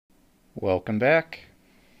Welcome back.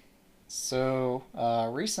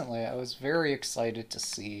 Recently I was very excited to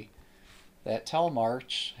see that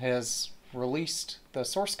Telmarch has released the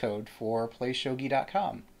source code for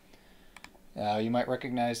PlayShogi.com. You might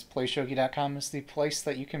recognize PlayShogi.com as the place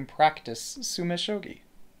that you can practice Sumo Shogi.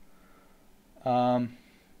 Um,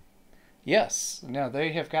 yes, no,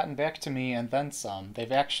 they have gotten back to me and then some.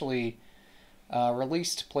 They've actually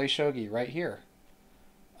released PlayShogi right here.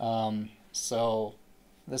 So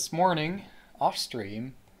this morning, off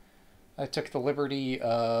stream, I took the liberty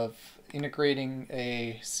of integrating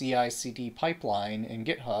a CI/CD pipeline in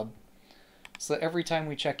GitHub so that every time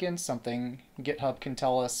we check in something, GitHub can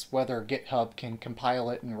tell us whether GitHub can compile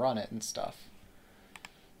it and run it and stuff.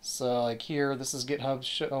 So like here, this is GitHub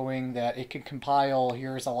showing that it can compile,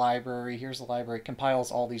 here's a library, it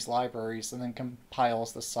compiles all these libraries and then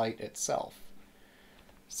compiles the site itself.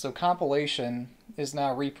 So compilation is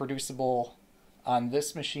now reproducible on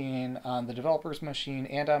this machine, on the developer's machine,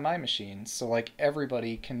 and on my machine. So like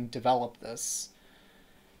everybody can develop this.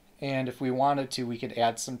 And if we wanted to, we could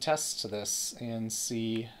add some tests to this and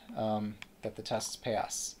see that the tests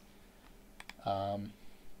pass.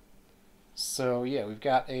 So yeah, we've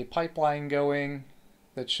got a pipeline going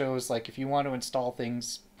that shows like if you want to install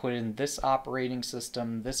things, put in this operating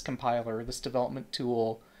system, this compiler, this development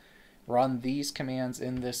tool, run these commands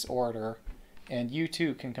in this order, and you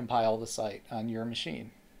too can compile the site on your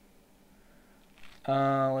machine.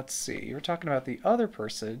 Let's see. You were talking about the other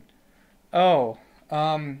person. Oh,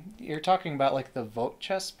 you're talking about like the vote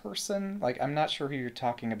chess person? Like, I'm not sure who you're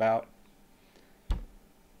talking about.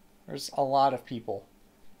 There's a lot of people.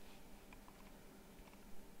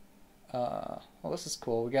 Well, this is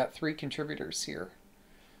cool. We got 3 contributors here.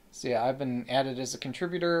 So yeah, I've been added as a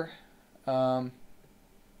contributor. Didn't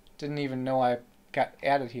even know I got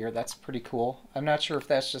added here. That's pretty cool. I'm not sure if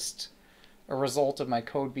that's just a result of my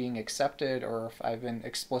code being accepted or if I've been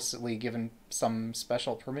explicitly given some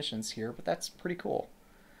special permissions here, but that's pretty cool.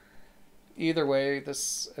 Either way,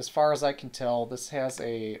 this, as far as I can tell, this has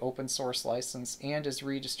a open source license and is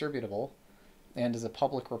redistributable and is a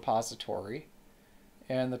public repository.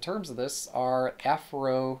 And the terms of this are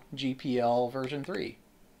Afro GPL version 3,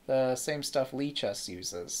 the same stuff Lichess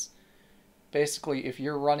uses. Basically, if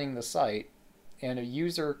you're running the site and a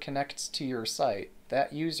user connects to your site,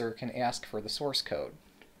 that user can ask for the source code.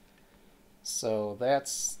 So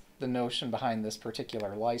that's the notion behind this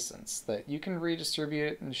particular license, that you can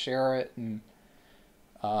redistribute it and share it, and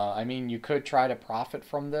I mean, you could try to profit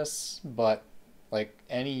from this, but like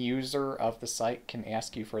any user of the site can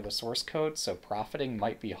ask you for the source code, so profiting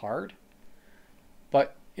might be hard.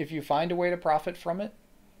 But if you find a way to profit from it,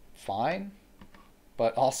 fine.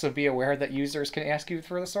 But also be aware that users can ask you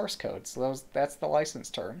for the source code. So that's the license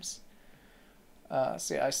terms.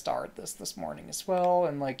 So yeah, I starred this morning as well,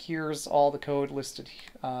 and like here's all the code listed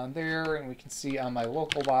there, and we can see on my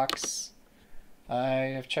local box I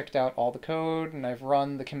have checked out all the code, and I've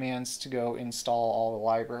run the commands to go install all the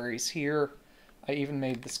libraries here. I even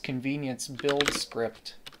made this convenience build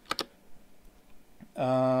script.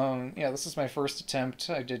 Yeah, this is my first attempt.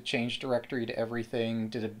 I did change directory to everything,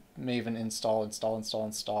 did a Maven install.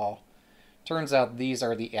 Turns out these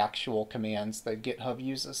are the actual commands that GitHub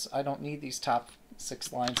uses. I don't need these top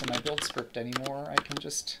 6 lines in my build script anymore. I can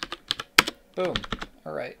just, boom.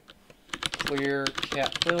 All right, clear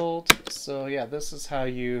cat build. So yeah, this is how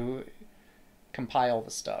you compile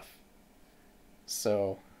the stuff.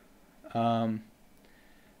 So,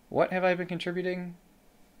 what have I been contributing?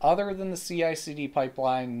 Other than the CI/CD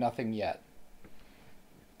pipeline, nothing yet.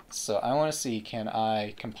 So I want to see, can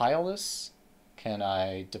I compile this? Can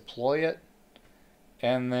I deploy it?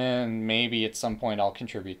 And then maybe at some point I'll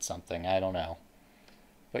contribute something. I don't know.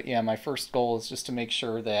 But yeah, my first goal is just to make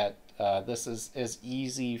sure that this is as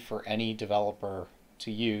easy for any developer to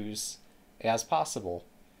use as possible.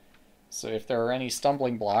 So if there are any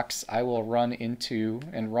stumbling blocks, I will run into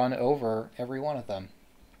and run over every one of them.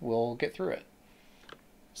 We'll get through it.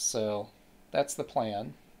 So that's the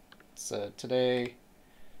plan. So today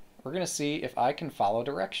we're going to see if I can follow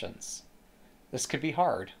directions. This could be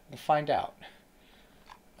hard. We'll find out.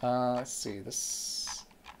 Let's see. This,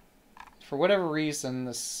 for whatever reason,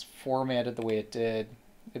 this formatted the way it did.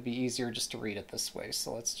 It'd be easier just to read it this way.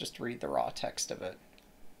 So let's just read the raw text of it.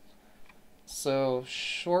 So,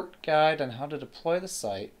 short guide on how to deploy the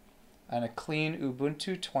site on a clean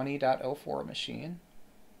Ubuntu 20.04 machine.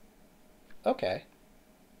 Okay.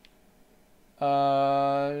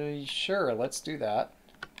 Sure, let's do that.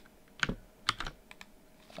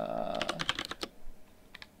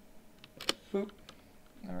 Boop.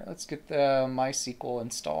 Alright, let's get the MySQL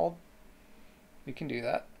installed. We can do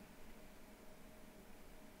that.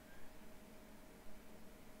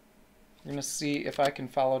 We're going to see if I can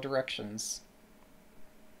follow directions.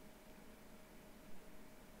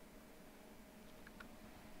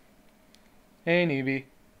 Hey, newbie.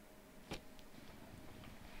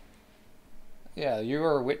 Yeah, you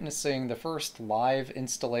are witnessing the first live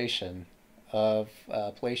installation of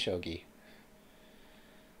PlayShogi.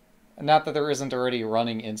 Not that there isn't already a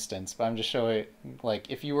running instance, but I'm just showing, like,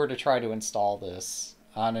 if you were to try to install this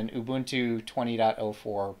on an Ubuntu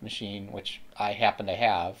 20.04 machine, which I happen to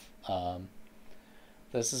have,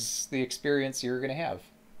 this is the experience you're going to have.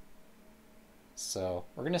 So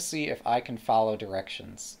we're going to see if I can follow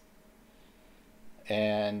directions.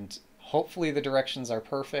 And hopefully the directions are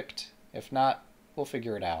perfect. If not, we'll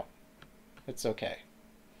figure it out. It's okay.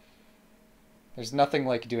 There's nothing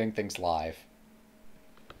like doing things live.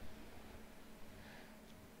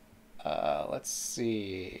 Let's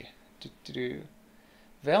see.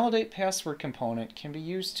 Validate password component can be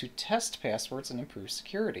used to test passwords and improve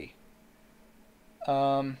security.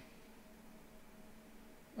 Alright,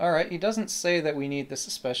 he doesn't say that we need this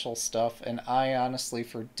special stuff, and I honestly,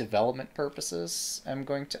 for development purposes, am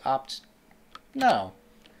going to opt no.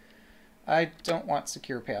 I don't want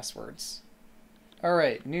secure passwords.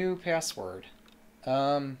 Alright, new password.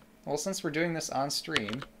 Well, since we're doing this on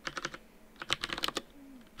stream,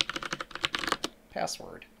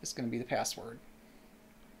 password is going to be the password.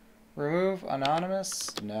 Remove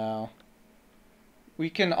anonymous? No. We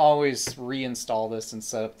can always reinstall this and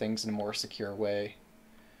set up things in a more secure way.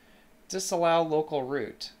 Disallow local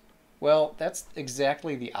root. Well, that's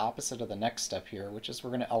exactly the opposite of the next step here, which is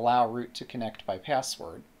we're going to allow root to connect by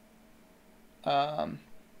password.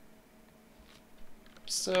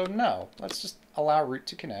 So no, let's just allow root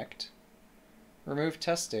to connect. Remove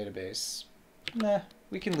test database. Nah,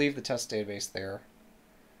 we can leave the test database there.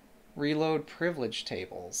 Reload privilege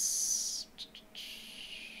tables.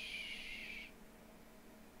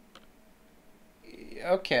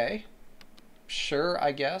 Okay. Sure,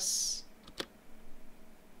 I guess.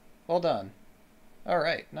 Well done.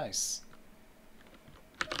 Alright, nice.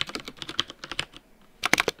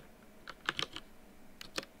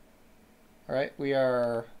 Alright, we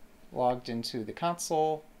are logged into the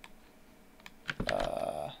console.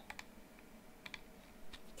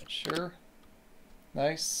 Sure.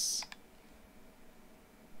 Nice.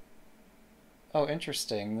 Oh,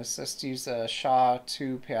 interesting. This has to use a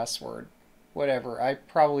SHA-2 password. Whatever. I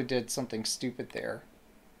probably did something stupid there.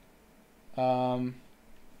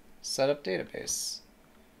 Set up database.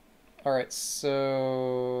 Alright,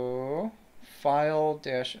 so file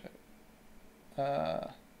dash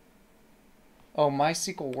oh,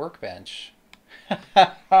 MySQL Workbench.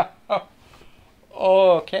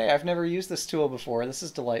 Oh, okay, I've never used this tool before. This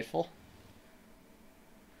is delightful.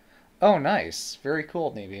 Oh, nice. Very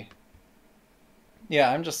cool, Navy.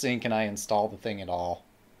 Yeah, I'm just seeing, can I install the thing at all?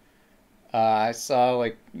 I saw,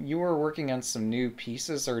 like, you were working on some new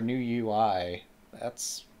pieces or new UI.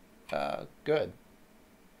 That's good.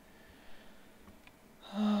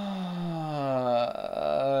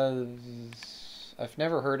 I've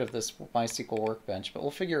never heard of this MySQL Workbench, but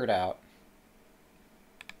we'll figure it out.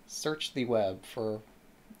 Search the web for...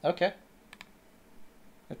 Okay.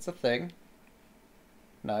 It's a thing.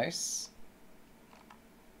 Nice.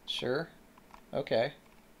 Sure. Okay.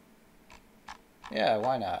 Yeah,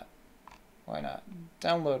 why not? Why not?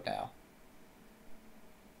 Download now.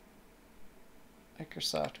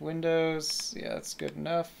 Microsoft Windows. Yeah, that's good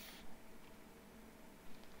enough.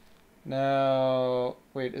 Now,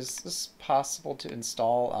 wait, is this possible to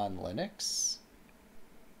install on Linux?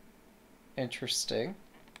 Interesting.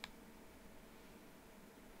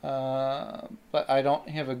 But I don't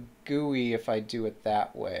have a GUI if I do it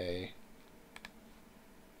that way.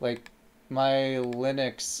 Like, my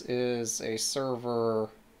Linux is a server.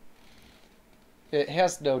 It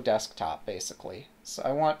has no desktop, basically. So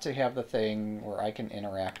I want to have the thing where I can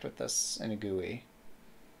interact with this in a GUI.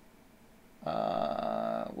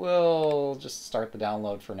 We'll just start the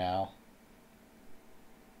download for now.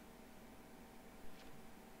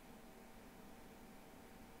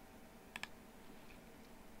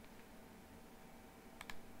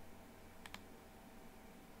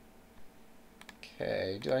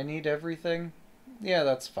 Okay, do I need everything? Yeah,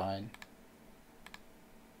 that's fine.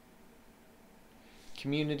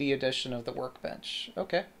 Community edition of the Workbench.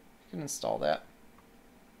 Okay, I can install that.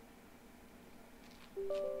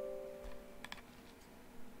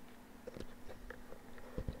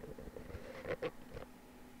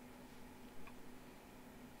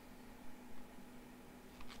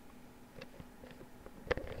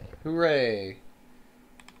 Hooray!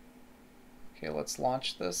 Okay, let's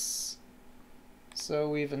launch this. So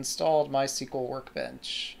we've installed MySQL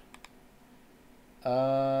Workbench.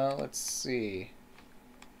 Let's see.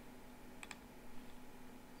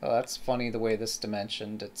 Oh, that's funny the way this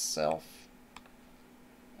dimensioned itself.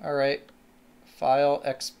 Alright. File,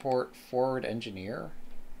 export, forward engineer.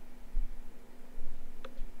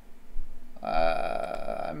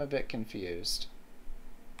 I'm a bit confused.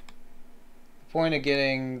 The point of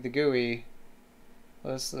getting the GUI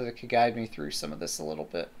was so that it could guide me through some of this a little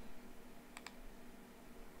bit.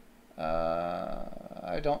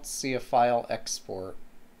 I don't see a file export.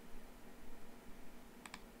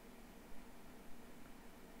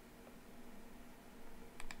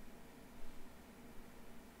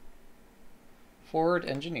 Forward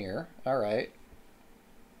engineer, alright.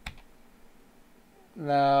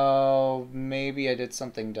 Now, maybe I did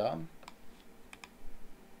something dumb.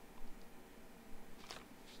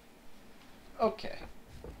 Okay.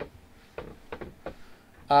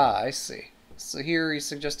 Ah, I see. So here he's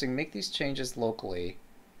suggesting make these changes locally,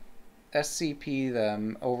 SCP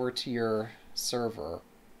them over to your server,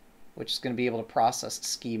 which is going to be able to process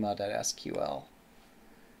schema.sql.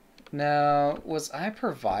 Now, was I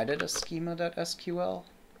provided a schema.sql?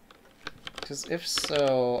 Because if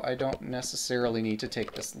so, I don't necessarily need to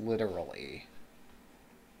take this literally.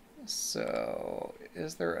 So,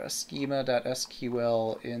 is there a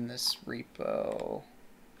schema.sql in this repo?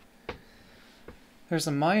 There's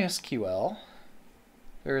a MySQL.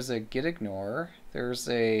 There's a gitignore. There's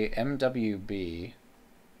a MWB.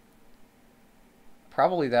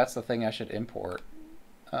 Probably that's the thing I should import.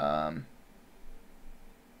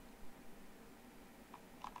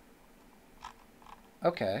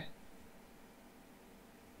 Okay.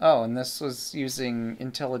 Oh, and this was using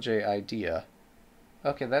IntelliJ IDEA.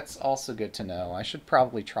 Okay, that's also good to know. I should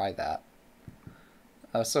probably try that.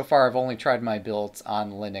 So far I've only tried my builds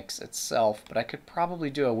on Linux itself, but I could probably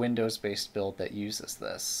do a Windows-based build that uses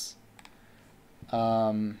this.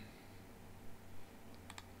 Alright,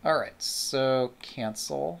 so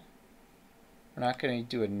cancel. We're not going to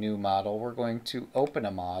do a new model. We're going to open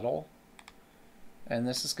a model. And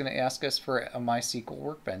this is going to ask us for a MySQL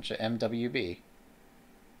Workbench, a MWB.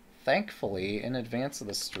 Thankfully, in advance of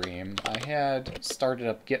the stream, I had started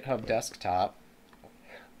up GitHub Desktop,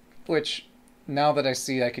 which, now that I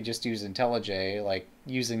see I could just use IntelliJ, like,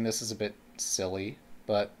 using this is a bit silly,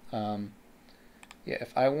 but, yeah,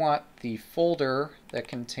 if I want the folder that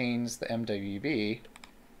contains the MWB,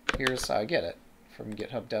 here's how I get it, from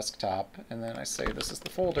GitHub Desktop, and then I say this is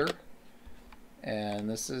the folder, and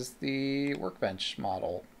this is the Workbench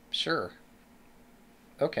model. Sure.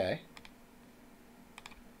 Okay.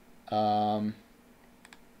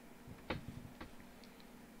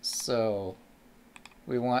 So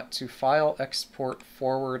we want to file export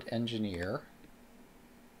forward engineer,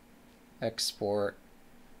 export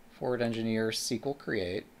forward engineer SQL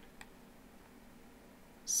create,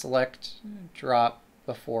 select drop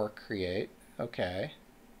before create. Okay.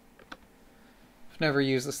 I've never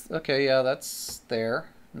used this. Okay, yeah, that's there.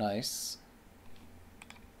 Nice.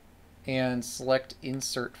 And select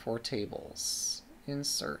insert for tables.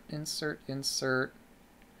 Insert, insert, insert.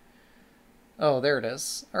 Oh, there it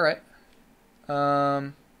is. Alright.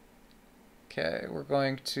 Okay, we're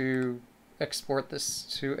going to export this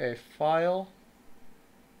to a file.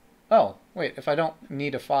 Oh, wait, if I don't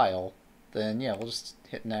need a file, then yeah, we'll just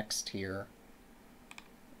hit next here.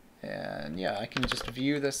 And yeah, I can just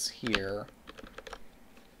view this here.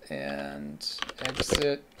 And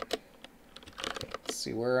exit. Let's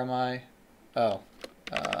see, where am I? Oh.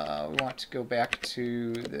 We want to go back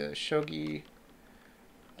to the Shogi.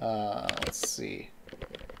 Let's see.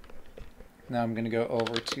 Now I'm going to go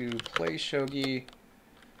over to play Shogi,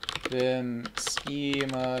 vim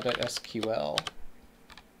schema.sql.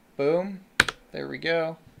 Boom. There we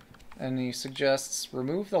go. And he suggests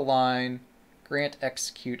remove the line, grant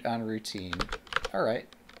execute on routine. Alright,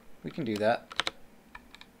 we can do that.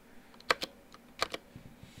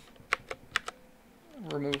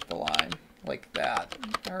 Remove the line. Like that.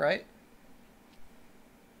 Alright.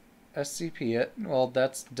 SCP it. Well,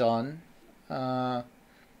 that's done.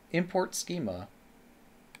 Import schema.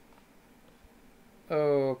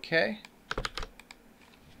 Okay.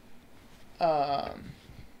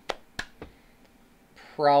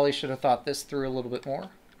 Probably should have thought this through a little bit more,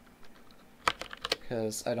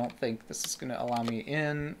 because I don't think this is going to allow me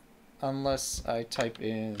in unless I type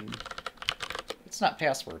in... It's not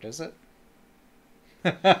password, is it?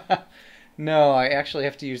 No, I actually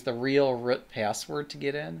have to use the real root password to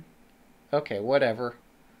get in. Okay, whatever.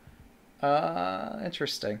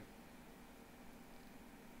 Interesting.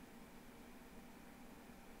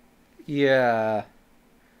 Yeah.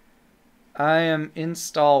 I am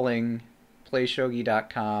installing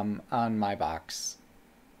PlayShogi.com on my box.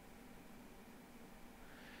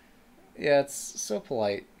 Yeah, it's so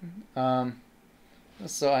polite. Um,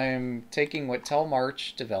 so I'm taking what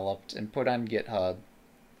Telmarch developed and put on GitHub,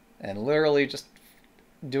 and literally just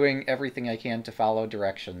doing everything I can to follow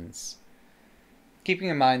directions. Keeping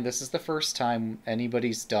in mind, this is the first time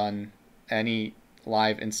anybody's done any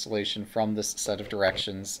live installation from this set of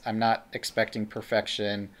directions. I'm not expecting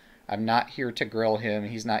perfection. I'm not here to grill him.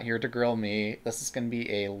 He's not here to grill me. This is going to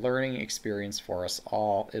be a learning experience for us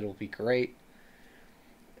all. It'll be great.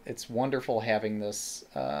 It's wonderful having this.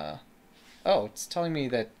 Oh, it's telling me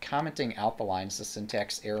that commenting out the line is a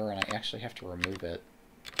syntax error, and I actually have to remove it.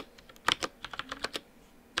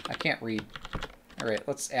 I can't read. Alright,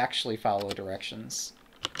 let's actually follow directions.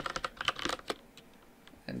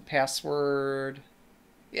 And password.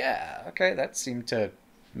 Yeah, okay, that seemed to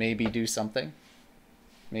maybe do something.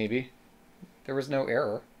 Maybe. There was no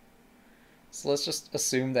error. So let's just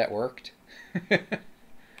assume that worked.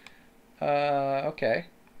 Okay.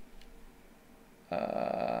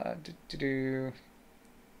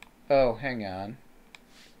 Oh, hang on.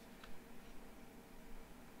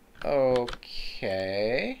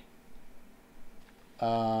 Okay.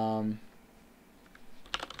 I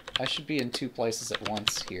should be in two places at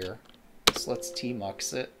once here. So let's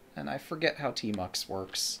tmux it. And I forget how tmux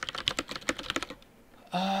works.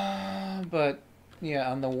 But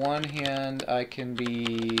yeah, on the one hand, I can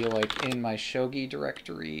be like in my shogi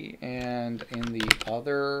directory, and in the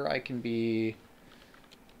other, I can be,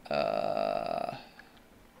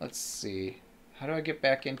 let's see. How do I get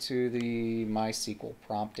back into the MySQL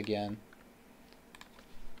prompt again?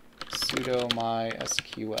 Sudo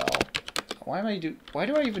MySQL. Why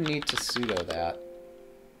do I even need to sudo that?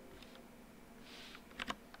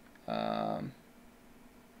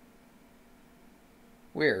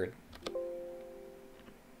 Weird.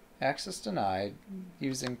 Access denied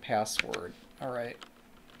using password. Alright.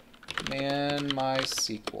 Man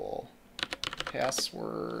MySQL.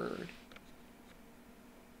 Password.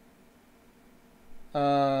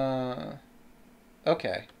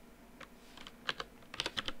 Okay.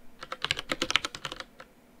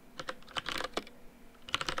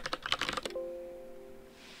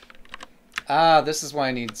 Ah, this is why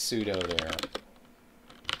I need sudo there.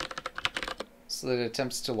 So that it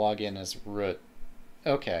attempts to log in as root.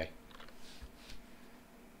 Okay.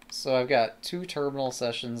 So I've got two terminal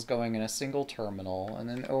sessions going in a single terminal, and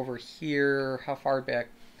then over here, how far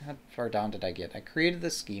down did I get? I created the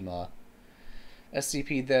schema,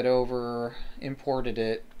 SCP'd that over, imported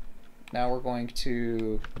it. Now we're going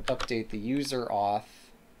to update the user auth,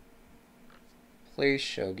 play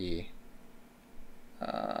shogi.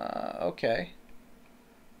 Okay.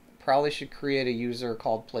 Probably should create a user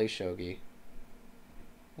called play shogi.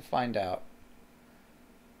 We'll find out.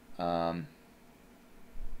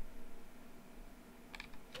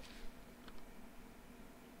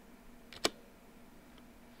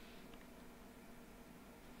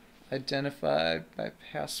 Identified by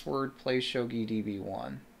password play shogi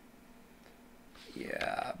db1.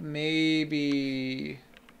 Yeah, maybe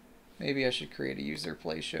I should create a user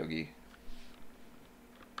play shogi.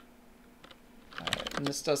 Alright, and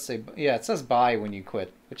this does say, yeah, it says bye when you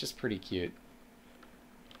quit, which is pretty cute.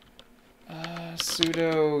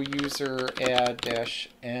 Sudo user add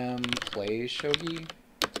 -m play shogi.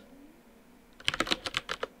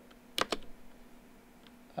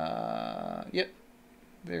 Yep.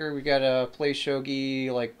 There we got a play shogi,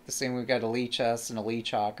 like the same we got a Lichess and a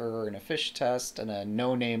Leechhawker and a fish test and a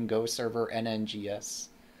no-name Go server NNGS.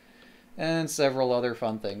 And several other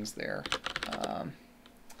fun things there.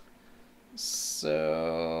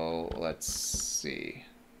 So let's see.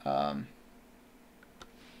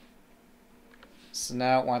 So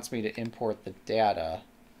now it wants me to import the data.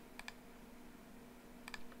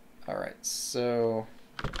 Alright, so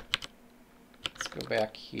let's go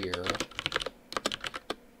back here.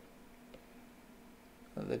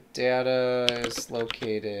 The data is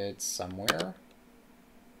located somewhere.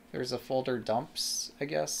 There's a folder dumps, I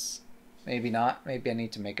guess. Maybe not. Maybe I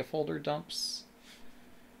need to make a folder dumps.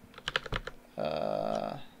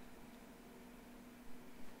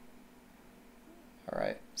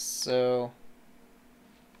 Alright, so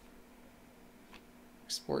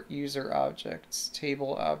export user objects,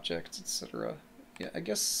 table objects, etc. Yeah, I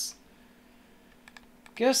guess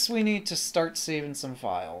we need to start saving some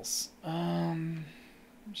files.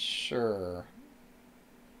 Sure.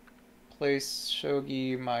 Place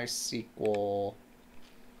shogi MySQL.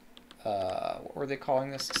 What were they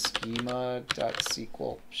calling this?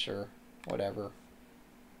 Schema.sql. Sure. Whatever.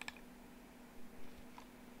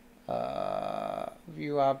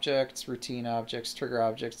 View objects, routine objects, trigger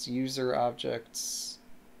objects, user objects.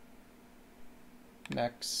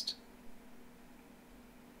 Next.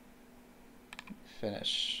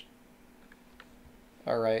 finish.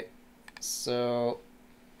 Alright, so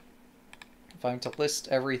if I'm to list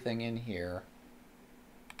everything in here,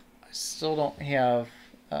 I still don't have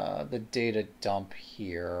the data dump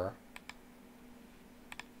here.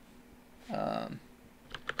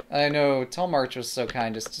 I know Telmarch was so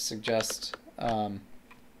kind as to suggest that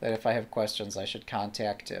if I have questions, I should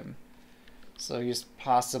contact him. So he's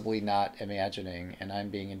possibly not imagining, and I'm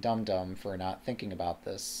being a dum-dum for not thinking about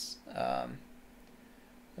this,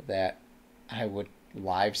 that I would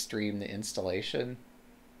live stream the installation.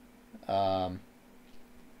 Yeah,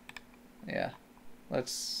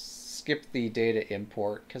 let's skip the data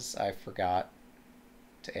import because I forgot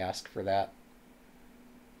to ask for that.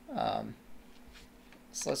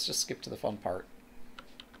 So let's just skip to the fun part.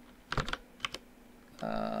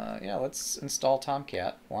 Yeah, let's install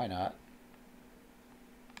Tomcat. Why not?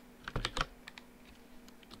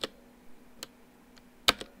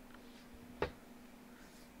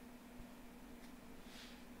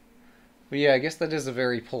 But yeah, I guess that is a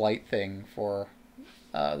very polite thing for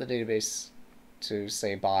the database to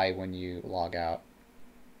say bye when you log out.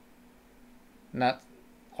 Not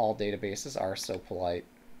all databases are so polite.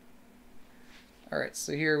 Alright,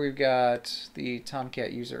 so here we've got the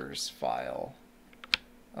Tomcat users file.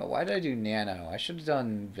 Oh, why did I do nano? I should have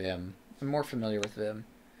done Vim. I'm more familiar with Vim.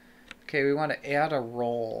 Okay, we want to add a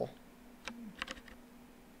role.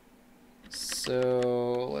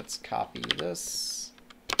 So let's copy this.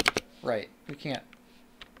 Right, we can't.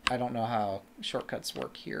 I don't know how shortcuts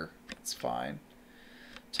work here. It's fine.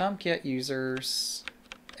 Tomcat users,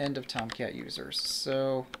 end of Tomcat users.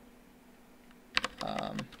 So,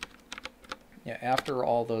 yeah, after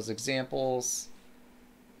all those examples,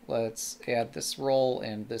 let's add this role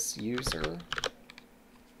and this user.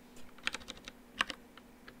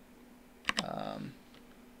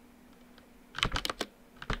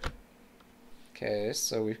 Okay,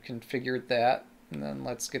 so we've configured that. And then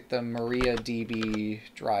let's get the MariaDB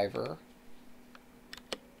driver.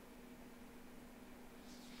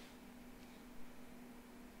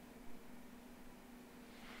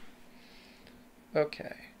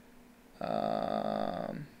 Okay.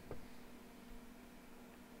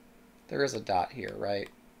 There is a dot here, right?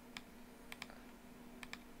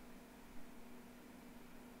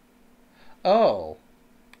 Oh!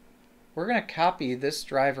 We're going to copy this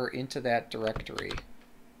driver into that directory.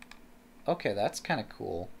 Okay, that's kind of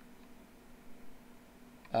cool.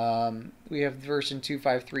 We have version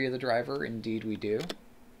 253 of the driver. Indeed we do.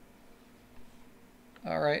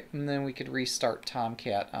 Alright, and then we could restart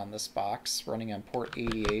Tomcat on this box, running on port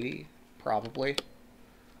 8080, probably.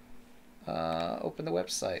 Open the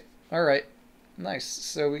website. Alright, nice.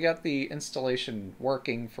 So we got the installation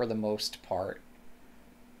working for the most part.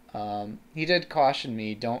 He did caution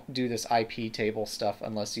me, don't do this IP table stuff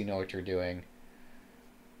unless you know what you're doing.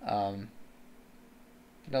 No,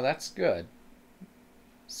 that's good.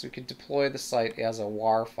 So we could deploy the site as a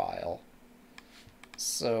WAR file.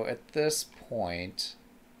 So at this point,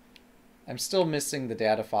 I'm still missing the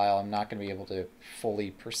data file. I'm not going to be able to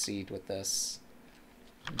fully proceed with this.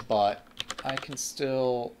 But I can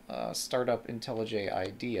still start up IntelliJ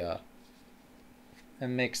IDEA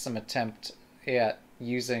and make some attempt at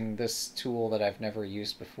using this tool that I've never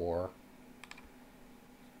used before.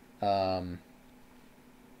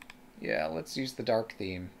 Yeah, let's use the dark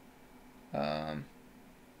theme.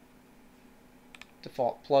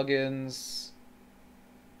 Default plugins.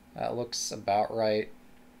 That looks about right.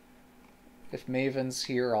 If Maven's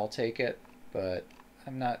here, I'll take it, but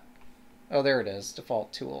I'm not... Oh, there it is.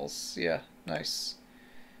 Default tools. Yeah, nice.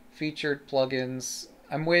 Featured plugins.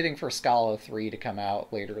 I'm waiting for Scala 3 to come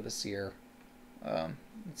out later this year.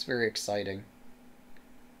 It's very exciting.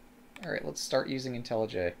 Alright, let's start using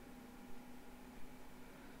IntelliJ.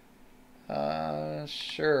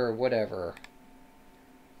 Sure, whatever.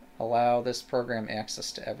 Allow this program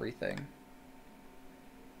access to everything.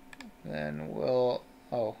 Then we'll...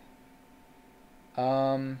 Oh.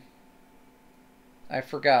 I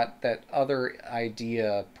forgot that other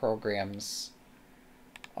IDEA programs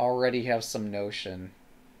already have some notion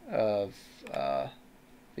of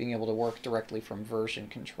being able to work directly from version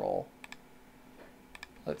control.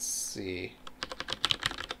 Let's see.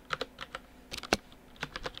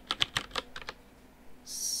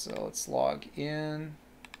 So let's log in.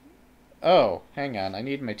 Oh, hang on. I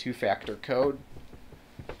need my two-factor code.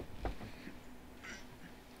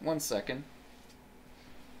 1 second.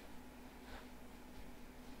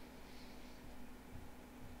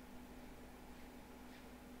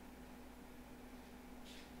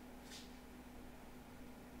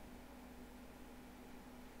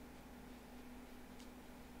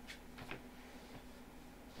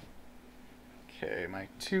 Okay, my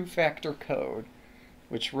two-factor code,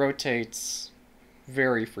 which rotates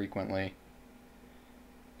very frequently.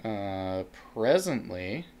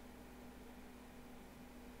 Presently,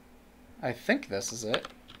 I think this is it.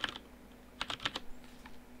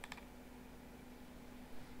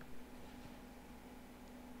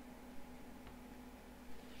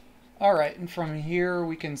 Alright, and from here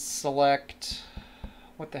we can select,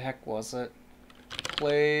 what the heck was it?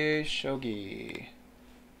 Play Shogi.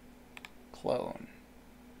 Clone.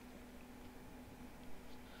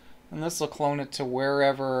 And this will clone it to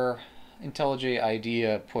wherever IntelliJ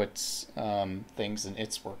IDEA puts things in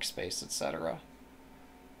its workspace, etc.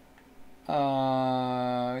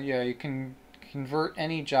 Yeah, you can convert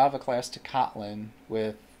any Java class to Kotlin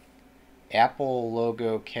with Apple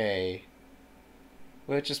logo K,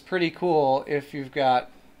 which is pretty cool if you've got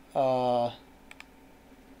an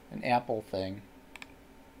Apple thing.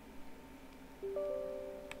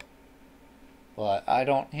 But I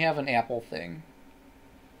don't have an Apple thing.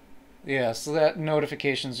 Yeah, so that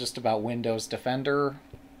notification is just about Windows Defender.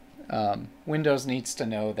 Windows needs to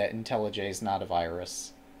know that IntelliJ is not a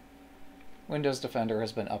virus. Windows Defender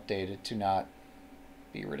has been updated to not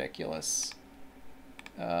be ridiculous.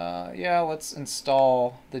 Yeah, let's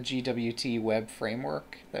install the GWT web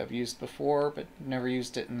framework that I've used before, but never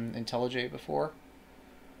used it in IntelliJ before.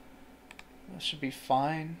 That should be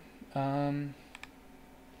fine.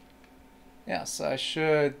 Yeah, so I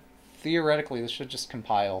should, theoretically, this should just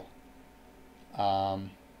compile. But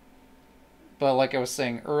like I was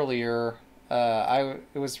saying earlier, it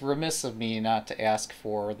was remiss of me not to ask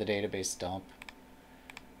for the database dump.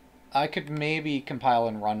 I could maybe compile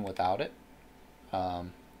and run without it.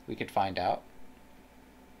 We could find out.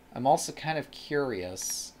 I'm also kind of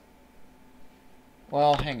curious.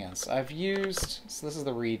 Well, hang on. So I've used, so this is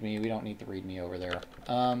the README. We don't need the README over there.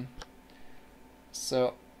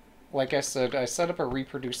 So, like I said, I set up a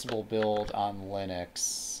reproducible build on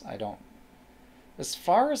Linux. I don't, as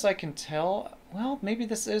far as I can tell, well, maybe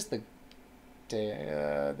this is the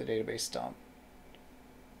database dump.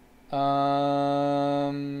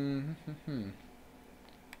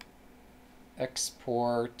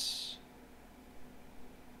 Export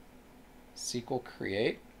SQL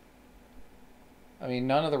create. I mean,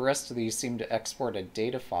 none of the rest of these seem to export a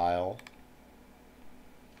data file.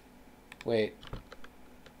 Wait.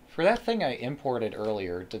 For that thing I imported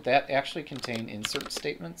earlier, did that actually contain insert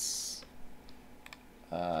statements?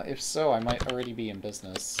 If so, I might already be in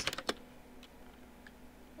business.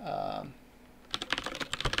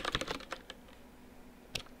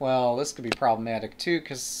 Well, this could be problematic too,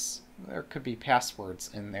 because there could be passwords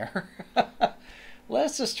in there.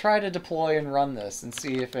 Let's just try to deploy and run this and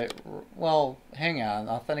see if it... Well, hang on.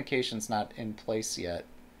 Authentication's not in place yet.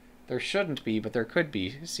 There shouldn't be, but there could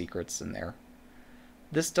be secrets in there.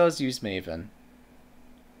 This does use Maven.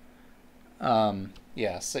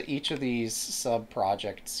 Yeah, so each of these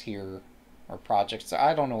sub-projects here, or projects,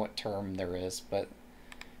 I don't know what term there is, but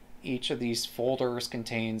each of these folders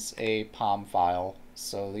contains a POM file.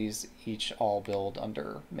 So these each all build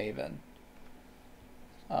under Maven.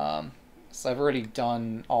 So I've already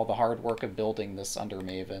done all the hard work of building this under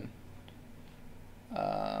Maven.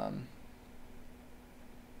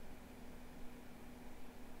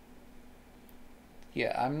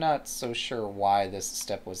 Yeah, I'm not so sure why this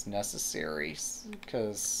step was necessary,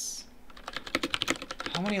 because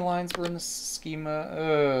how many lines were in the schema?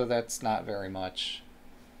 Oh, that's not very much.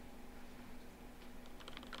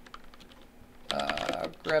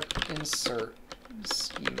 Grep insert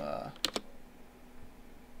schema.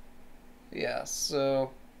 Yeah,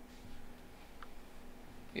 so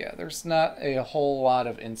yeah, there's not a whole lot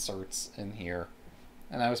of inserts in here.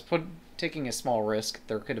 And I was taking a small risk.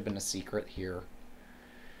 There could have been a secret here.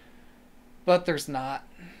 But there's not.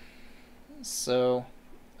 So,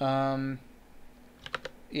 yeah,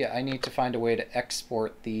 I need to find a way to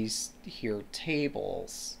export these here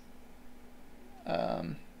tables.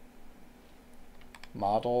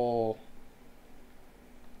 Model.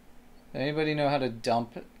 Anybody know how to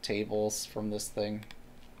dump tables from this thing?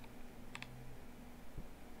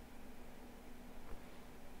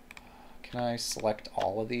 Can I select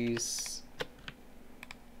all of these?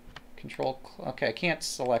 Control, okay, I can't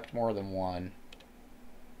select more than one.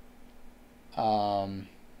 Copy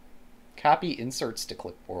inserts to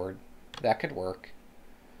clipboard. That could work.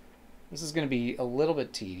 This is going to be a little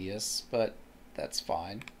bit tedious, but that's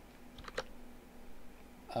fine.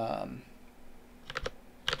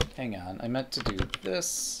 Hang on, I meant to do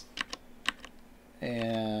this,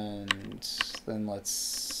 and then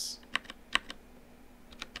let's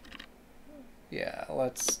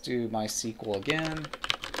do MySQL again.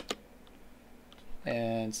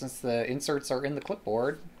 And since the inserts are in the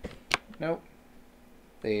clipboard, nope,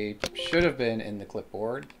 they should have been in the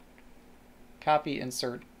clipboard. Copy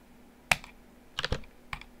insert.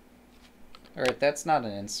 Alright, that's not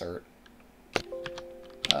an insert.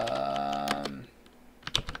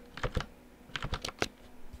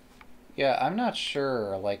 Yeah, I'm not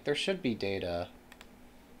sure. Like, there should be data.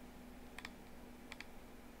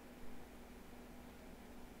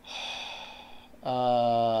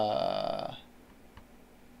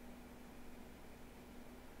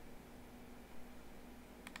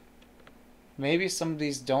 Maybe some of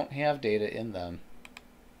these don't have data in them.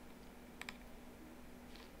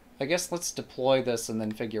 I guess let's deploy this and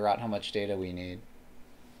then figure out how much data we need.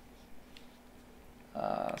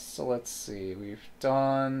 So let's see. We've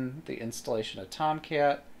done the installation of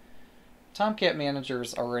Tomcat. Tomcat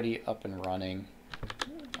Manager's already up and running,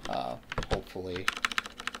 hopefully.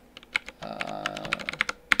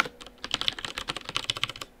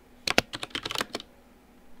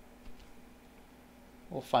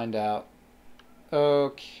 We'll find out.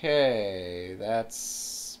 Okay,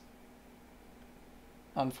 that's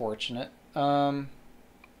unfortunate.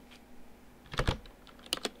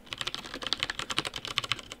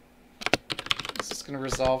 This is going to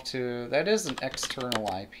resolve to... That is an external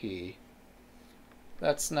IP.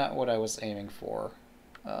 That's not what I was aiming for.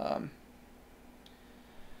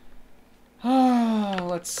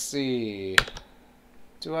 Let's see.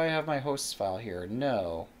 Do I have my host file here?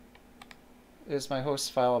 No. Is my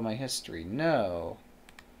host file in my history? No.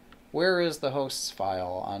 Where is the host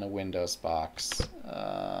file on a Windows box?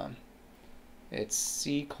 It's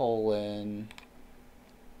C:...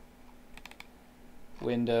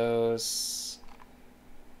 Windows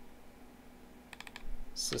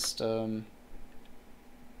System.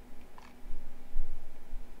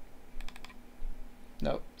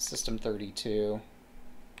 Nope, System 32.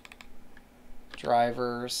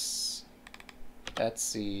 Drivers,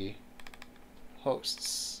 etc.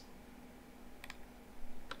 Hosts.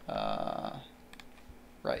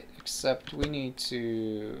 Right, except we need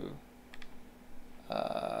to...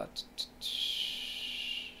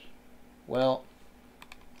 well,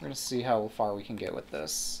 we're going to see how far we can get with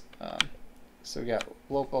this. So we got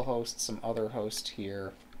localhost, some other host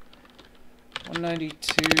here.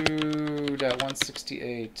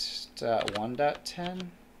 192.168.1.10.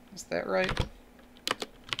 Is that right?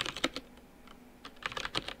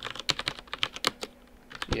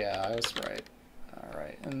 Yeah, I was right.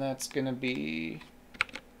 Alright, and that's going to be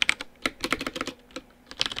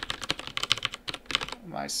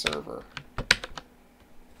my server.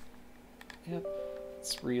 Yep.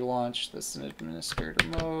 Let's relaunch this in administrator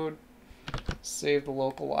mode. Save the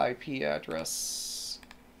local IP address.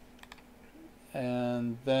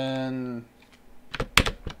 And then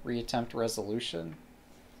reattempt resolution.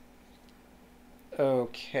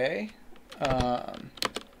 Okay.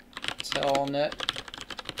 Telnet.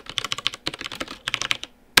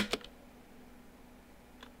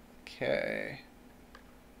 Okay.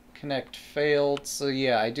 Connect failed. So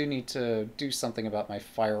yeah, I do need to do something about my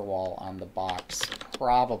firewall on the box.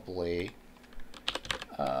 Probably.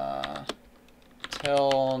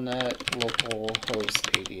 Telnet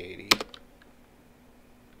localhost 8080.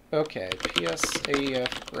 Okay, psaef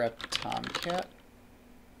grep Tomcat.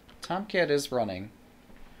 Tomcat is running.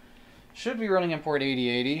 Should be running on port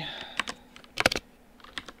 8080.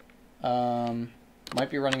 Might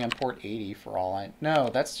be running on port 80 for all I... No,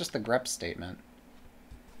 that's just the grep statement.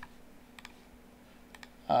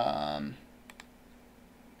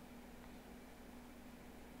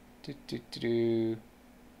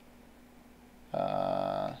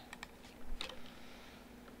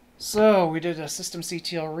 So we did a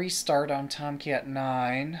systemctl restart on Tomcat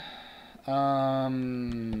 9.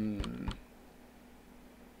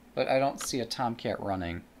 But I don't see a Tomcat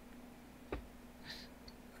running.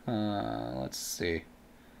 Let's see.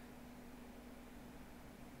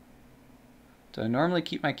 Do I normally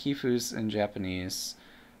keep my Kifus in Japanese?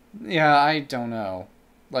 Yeah, I don't know.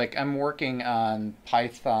 Like, I'm working on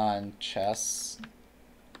Python chess,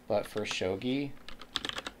 but for shogi.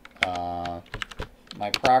 My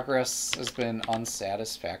progress has been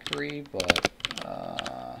unsatisfactory,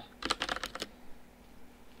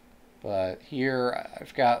 but here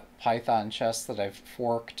I've got Python chess that I've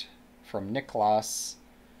forked from Niklas,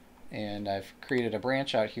 and I've created a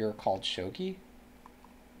branch out here called shogi.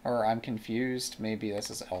 Or I'm confused. Maybe this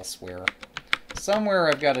is elsewhere. Somewhere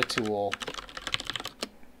I've got a tool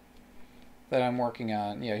that I'm working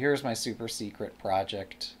on. Yeah, here's my super secret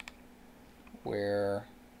project where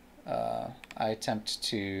I attempt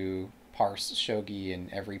to parse shogi in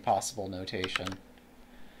every possible notation.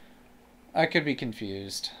 I could be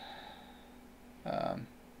confused. Um,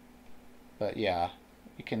 but yeah,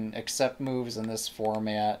 you can accept moves in this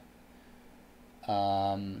format.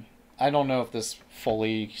 I don't know if this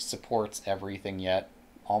fully supports everything yet.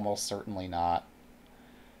 Almost certainly not.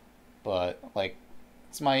 But, like,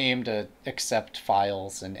 it's my aim to accept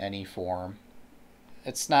files in any form.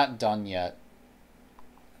 It's not done yet.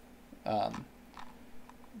 Um,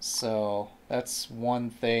 so, that's one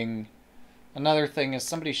thing. Another thing is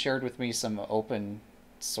somebody shared with me some open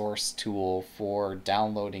source tool for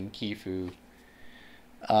downloading Kifu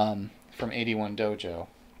from 81 Dojo.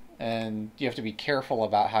 And you have to be careful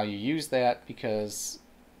about how you use that because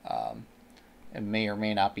um, it may or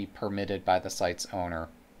may not be permitted by the site's owner.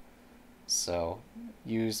 So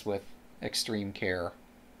use with extreme care.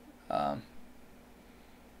 Um,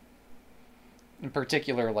 in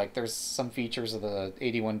particular, like there's some features of the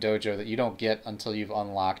 81 Dojo that you don't get until you've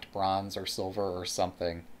unlocked bronze or silver or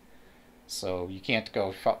something. So you can't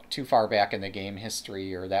go too far back in the game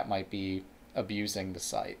history, or that might be abusing the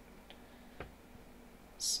site.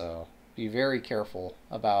 So be very careful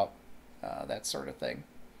about that sort of thing.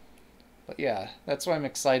 But yeah, that's why I'm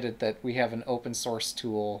excited that we have an open source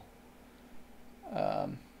tool.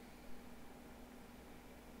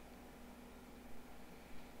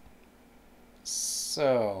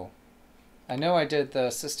 So I know I did the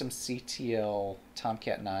systemctl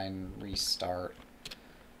Tomcat 9 restart.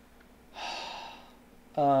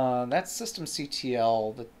 That's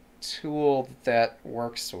systemctl, the tool that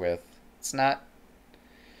works with. It's not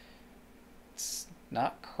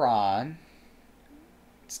cron.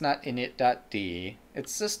 It's not init.d.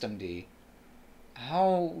 It's systemd.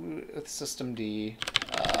 How with systemd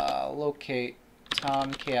locate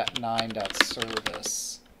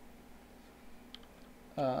tomcat9.service.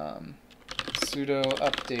 Sudo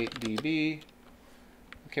update db.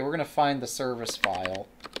 Okay, we're going to find the service file,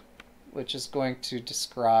 which is going to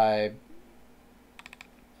describe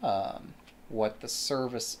what the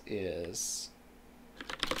service is.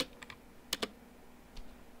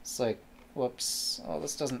 It's like, whoops, oh,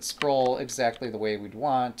 this doesn't scroll exactly the way we'd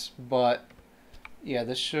want, but yeah,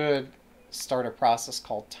 this should start a process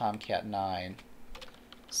called Tomcat9.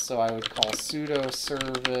 So I would call sudo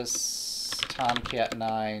service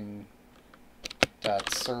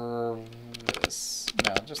tomcat9.service.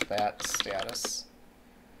 No, just that status.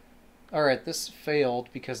 Alright, this failed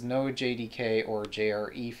because no JDK or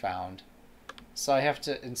JRE found. So I have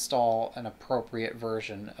to install an appropriate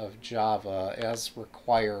version of Java as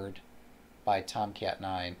required by Tomcat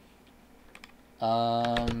 9.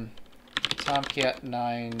 Tomcat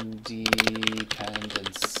 9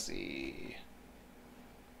 dependency.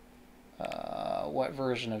 What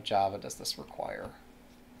version of Java does this require?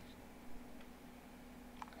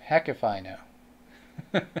 Heck if I know.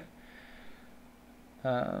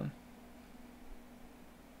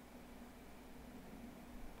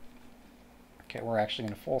 Okay, we're actually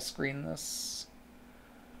going to full screen this.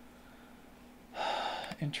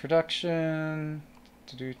 Introduction,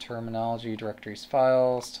 to do terminology, directories,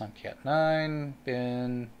 files, Tomcat 9,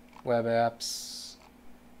 bin, web apps,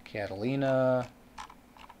 Catalina.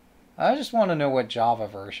 I just want to know what Java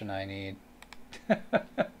version I need.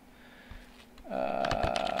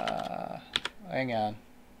 Hang on.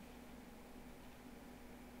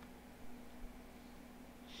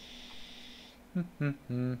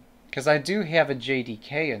 Because I do have a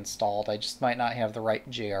JDK installed, I just might not have the right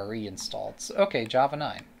JRE installed. So, okay, Java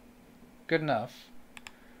 9. Good enough.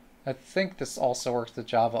 I think this also works with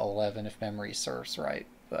Java 11 if memory serves right,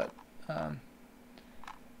 but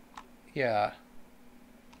yeah.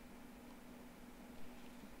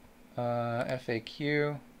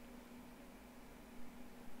 FAQ.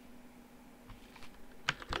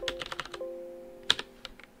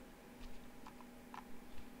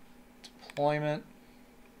 Deployment.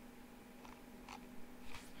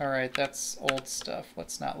 Alright, that's old stuff.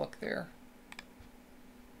 Let's not look there.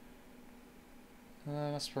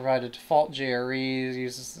 Must provide a default JRE,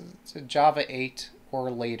 uses Java 8 or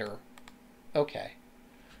later. Okay.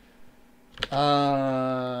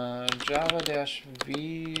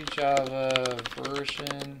 Java-V, Java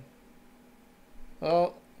version.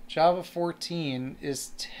 Well, Java 14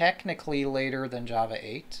 is technically later than Java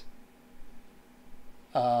 8.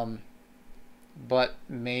 But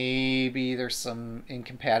maybe there's some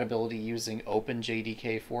incompatibility using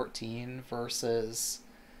OpenJDK 14 versus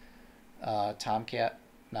Tomcat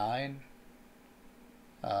 9.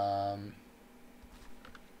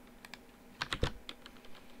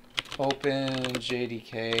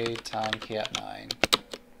 OpenJDK Tomcat 9.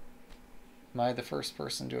 Am I the first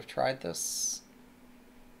person to have tried this?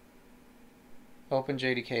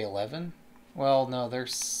 OpenJDK 11? Well, no,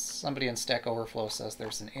 there's somebody in Stack Overflow says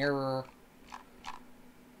there's an error.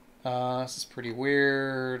 This is pretty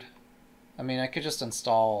weird. I mean, I could just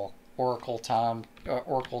install Oracle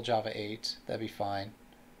Java 8. That'd be fine.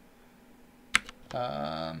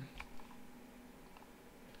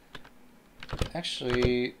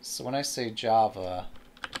 Actually, so when I say Java,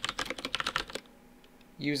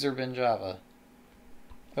 user bin Java.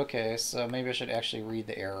 Okay, so maybe I should actually read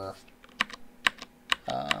the error.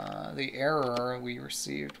 The error we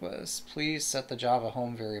received was, please set the Java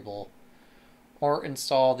home variable or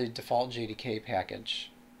install the default JDK package.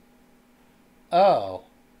 Oh.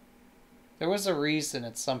 There was a reason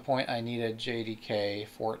at some point I needed JDK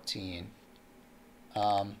 14.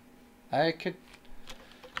 I could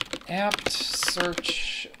apt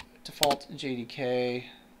search default JDK.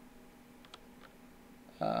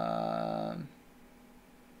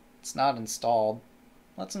 It's not installed.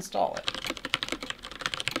 Let's install it.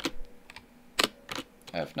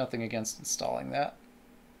 I have nothing against installing that.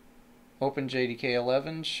 Open JDK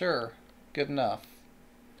 11, sure, good enough.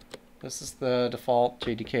 This is the default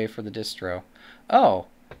JDK for the distro. Oh,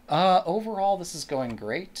 overall this is going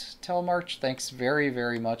great. Telemarch, thanks very,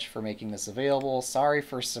 very much for making this available. Sorry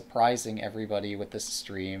for surprising everybody with this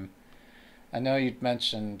stream. I know you'd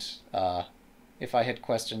mentioned if I had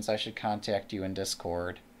questions I should contact you in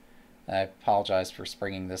Discord. I apologize for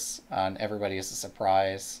springing this on everybody as a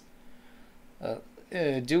surprise.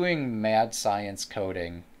 Doing mad science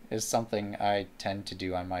coding is something I tend to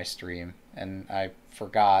do on my stream, and I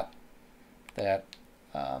forgot that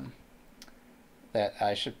that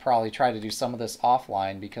I should probably try to do some of this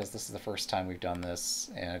offline because this is the first time we've done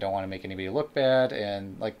this, and I don't want to make anybody look bad,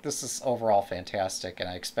 and like this is overall fantastic, and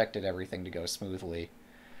I expected everything to go smoothly.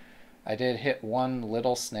 I did hit one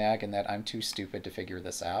little snag in that I'm too stupid to figure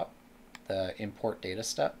this out, the import data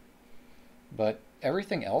step, but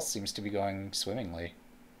everything else seems to be going swimmingly.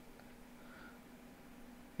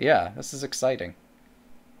 Yeah, this is exciting.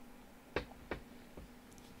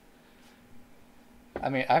 I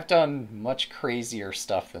mean, I've done much crazier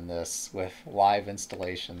stuff than this with live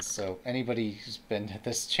installations, so anybody who's been to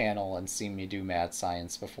this channel and seen me do mad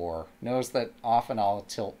science before knows that often I'll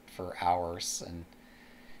tilt for hours and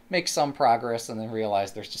make some progress and then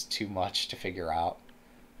realize there's just too much to figure out.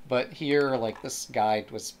 But here, like, this guide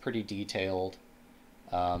was pretty detailed.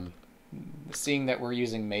 Seeing that we're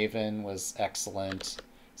using Maven was excellent.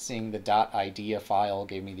 Seeing the .idea file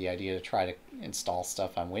gave me the idea to try to install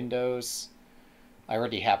stuff on Windows. I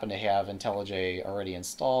already happen to have IntelliJ already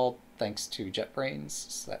installed thanks to JetBrains,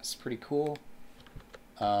 so that's pretty cool.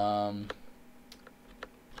 Let's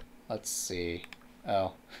see.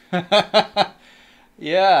 Oh.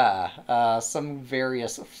 Yeah, some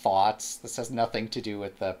various thoughts. This has nothing to do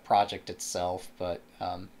with the project itself, but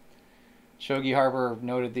Shogi Harbor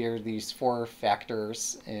noted there are these 4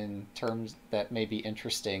 factors in terms that may be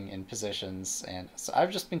interesting in positions, and so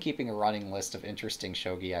I've just been keeping a running list of interesting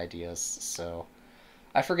Shogi ideas, so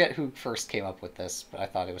I forget who first came up with this, but I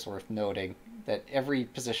thought it was worth noting that every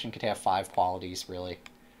position could have 5 qualities, really.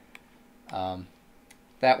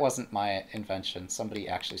 That wasn't my invention. Somebody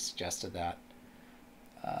actually suggested that.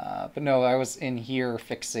 But no, I was in here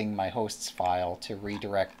fixing my hosts file to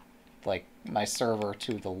redirect like my server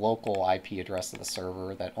to the local IP address of the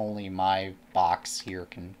server that only my box here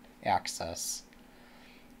can access.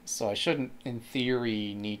 So I shouldn't, in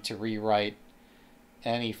theory, need to rewrite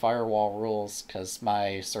any firewall rules because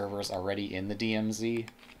my server's already in the DMZ.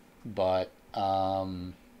 But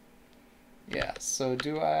yeah, so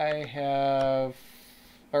do I have...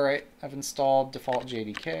 Alright, I've installed default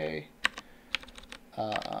JDK.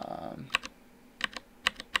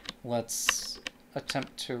 Let's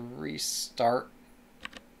attempt to restart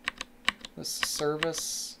this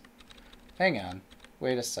service. Hang on,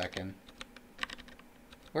 wait a second.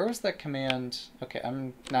 Where was that command? Okay,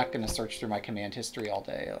 I'm not going to search through my command history all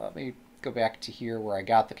day. Let me go back to here where I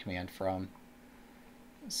got the command from.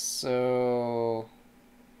 So...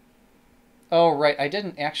 Oh, right, I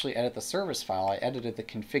didn't actually edit the service file. I edited the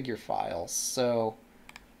configure files. So,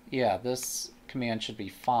 yeah, this command should be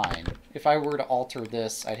fine. If I were to alter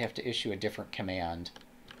this, I'd have to issue a different command.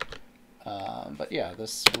 But yeah,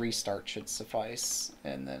 this restart should suffice.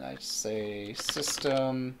 And then I say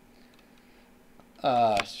system...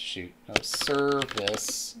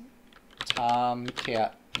 service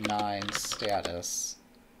Tomcat 9 status,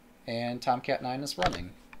 and Tomcat 9 is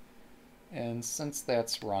running. And since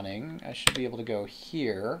that's running, I should be able to go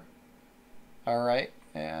here. Alright,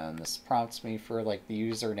 and this prompts me for like the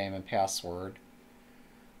username and password,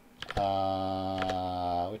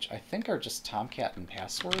 which I think are just Tomcat and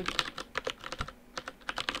password.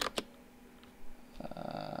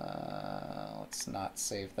 Let's not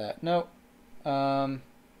save that. Nope.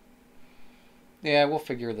 Yeah, we'll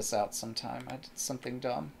figure this out sometime. I did something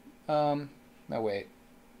dumb. No wait.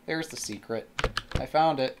 There's the secret. I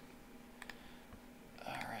found it.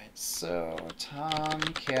 Alright, so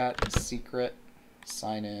Tomcat secret.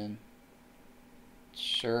 Sign in.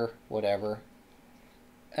 Sure, whatever.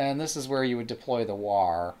 And this is where you would deploy the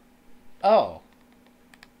WAR. Oh.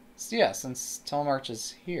 So yeah, since Telemarch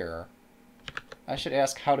is here, I should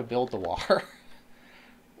ask how to build the WAR.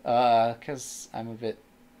 Because I'm a bit...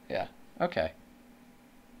 Yeah, okay.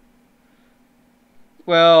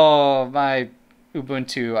 Well, my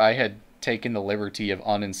Ubuntu, I had taken the liberty of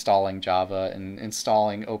uninstalling Java and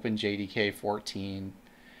installing OpenJDK 14.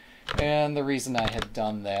 And the reason I had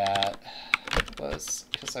done that was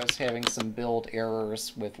because I was having some build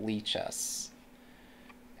errors with LeechS.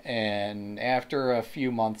 And after a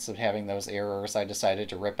few months of having those errors, I decided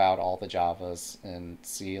to rip out all the Javas and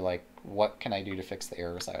see, like, what can I do to fix the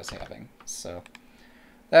errors I was having. So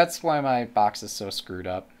that's why my box is so screwed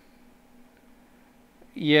up.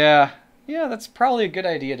 Yeah, that's probably a good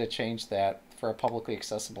idea to change that for a publicly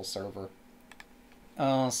accessible server.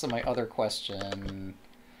 So my other question,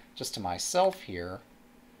 just to myself here,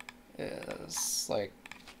 is like,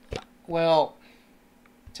 well,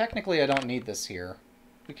 technically I don't need this here.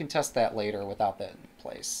 We can test that later without that in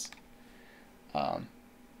place.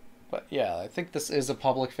 But yeah, I think this is a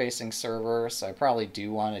public-facing server, so I probably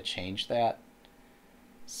do want to change that.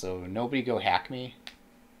 So nobody go hack me.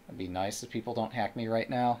 It'd be nice if people don't hack me right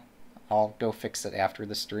now. I'll go fix it after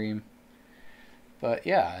the stream. But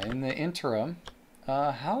yeah, in the interim,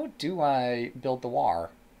 how do I build the WAR?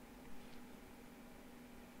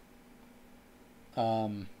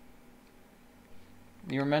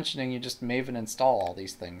 You were mentioning you just Maven install all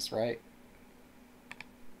these things, right?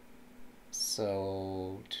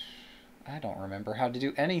 So I don't remember how to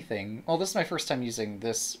do anything. Well, this is my first time using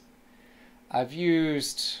this. I've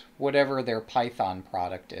used whatever their Python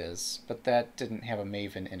product is, but that didn't have a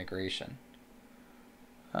Maven integration.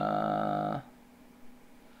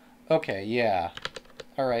 Okay, yeah.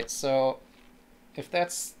 Alright, so if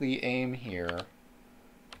that's the aim here,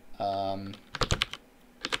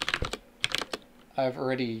 I've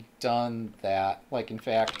already done that. Like, in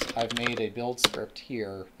fact, I've made a build script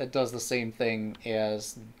here that does the same thing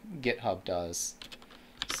as GitHub does.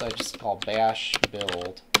 So I just call bash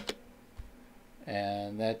build.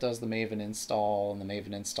 And that does the Maven install and the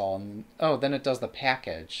Maven install. And, oh, then it does the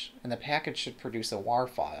package. And the package should produce a WAR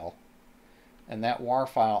file. And that WAR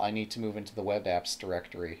file I need to move into the web apps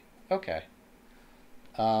directory. Okay.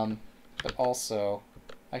 But also,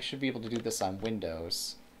 I should be able to do this on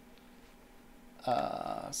Windows.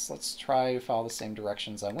 So let's try to follow the same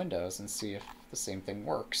directions on Windows and see if the same thing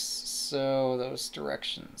works. So those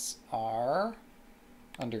directions are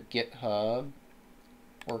under GitHub,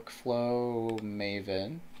 workflow,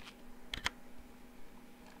 Maven.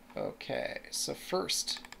 Okay, so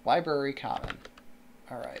first, library common.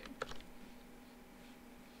 All right.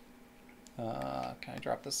 Can I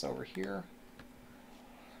drop this over here?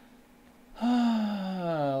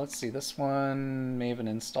 Let's see, this one, Maven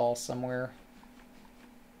install somewhere.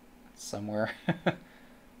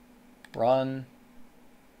 Run.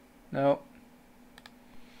 Nope.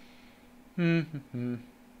 I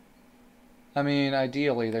mean,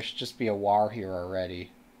 ideally, there should just be a WAR here already.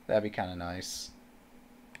 That'd be kind of nice.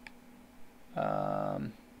 Oh,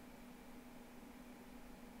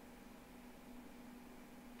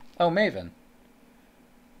 Maven.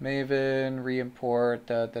 Maven, re-import,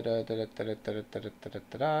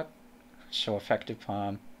 show effective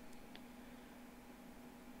POM.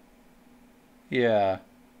 Yeah.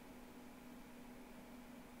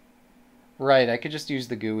 Right, I could just use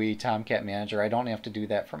the GUI Tomcat Manager. I don't have to do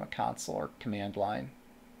that from a console or command line.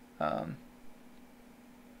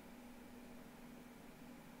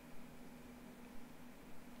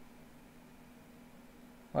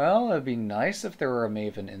 Well, it'd be nice if there were a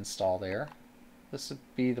Maven install there. This would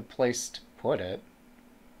be the place to put it.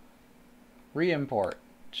 Re-import.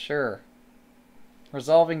 Sure.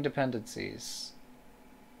 Resolving dependencies.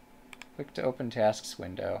 Click to open tasks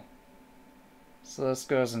window. So this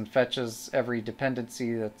goes and fetches every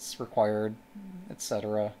dependency that's required,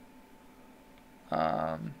 etc.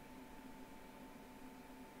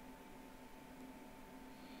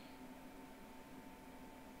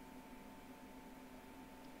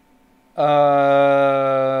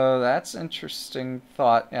 That's interesting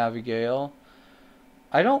thought, Abigail.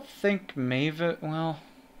 I don't think Maven... Well,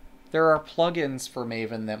 there are plugins for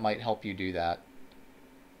Maven that might help you do that.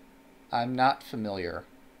 I'm not familiar,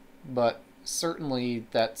 but certainly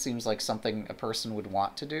that seems like something a person would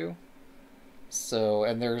want to do. So,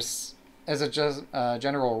 and there's, as a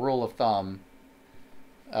general rule of thumb,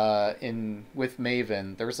 in with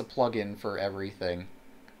Maven, there's a plugin for everything.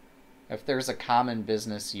 If there's a common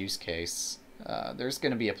business use case, there's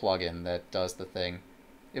going to be a plugin that does the thing.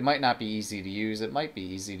 It might not be easy to use. It might be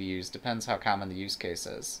easy to use. Depends how common the use case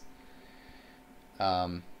is.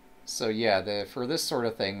 So yeah, for this sort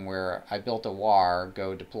of thing where I built a WAR,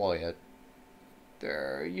 go deploy it,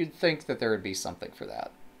 you'd think that there would be something for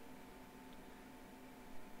that.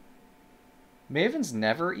 Maven's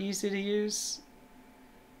never easy to use.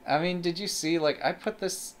 I mean, did you see, like, I put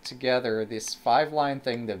this together, this 5-line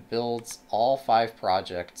thing that builds all 5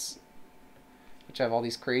 projects, which have all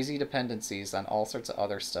these crazy dependencies on all sorts of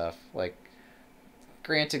other stuff. Like,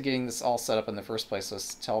 granted, getting this all set up in the first place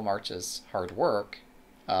was Telmarch's hard work.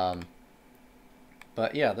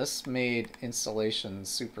 But yeah, this made installation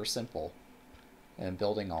super simple and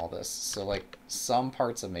building all this. So, like, some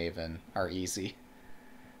parts of Maven are easy.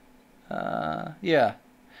 Yeah.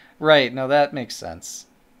 Right, no, that makes sense.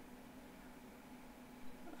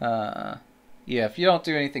 Yeah, if you don't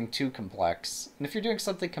do anything too complex, and if you're doing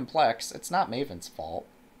something complex, it's not Maven's fault.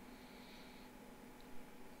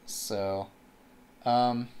 So,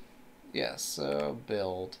 yeah, so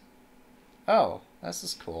build. Oh, this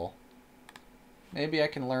is cool. Maybe I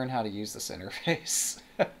can learn how to use this interface.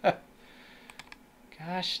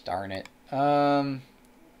 Gosh darn it. I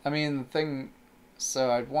mean, the thing,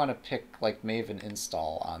 so I'd want to pick like Maven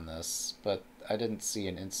install on this, but I didn't see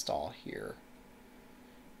an install here.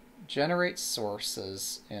 Generate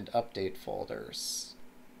sources and update folders.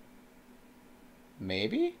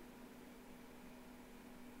 Maybe?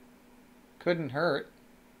 Couldn't hurt.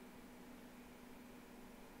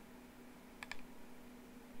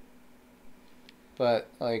 But,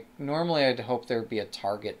 like, normally I'd hope there'd be a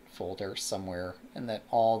target folder somewhere and that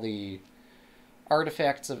all the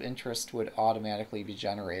artifacts of interest would automatically be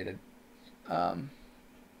generated.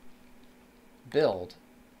 Build.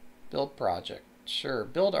 Build project. Sure,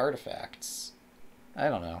 build artifacts. I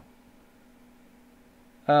don't know.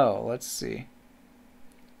 Oh, let's see.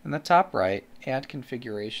 In the top right, add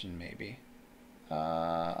configuration maybe.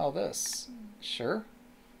 Oh, this. Sure.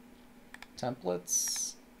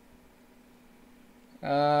 Templates.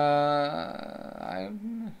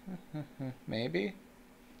 Maybe.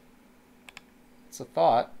 It's a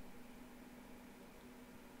thought.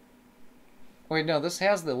 Wait, no, this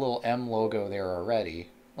has the little M logo there already.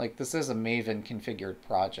 Like, this is a Maven configured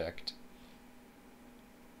project.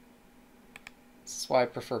 This is why I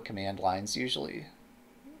prefer command lines usually.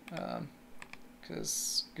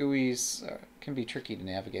 Because GUIs can be tricky to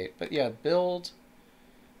navigate. But yeah, build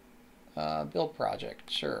project,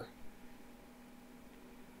 sure.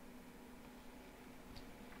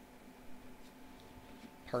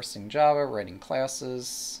 Parsing Java, writing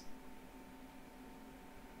classes.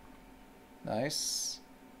 Nice.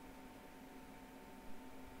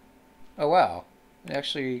 Oh wow, it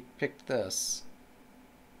actually picked this.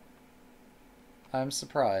 I'm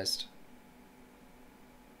surprised.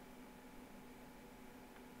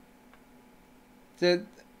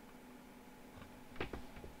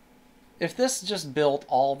 If this just built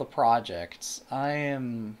all the projects, I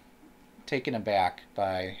am taken aback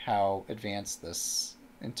by how advanced this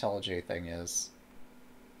IntelliJ thing is.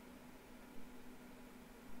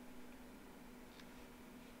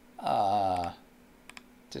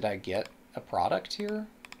 Did I get a product here?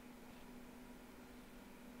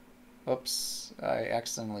 Oops, I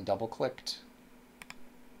accidentally double-clicked.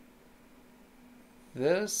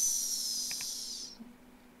 This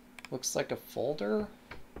looks like a folder.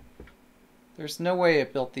 There's no way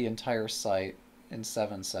it built the entire site in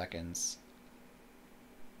 7 seconds.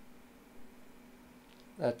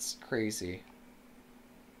 That's crazy.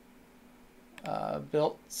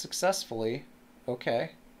 Built successfully.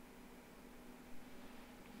 Okay.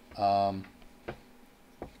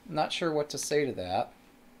 Not sure what to say to that.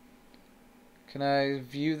 Can I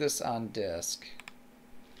view this on disk?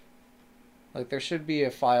 Like, there should be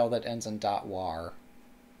a file that ends in .war.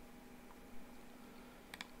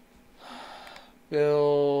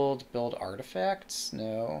 Build artifacts?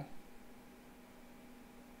 No.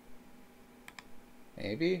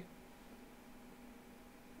 Maybe?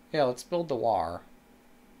 Yeah, let's build the WAR.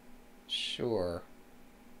 Sure.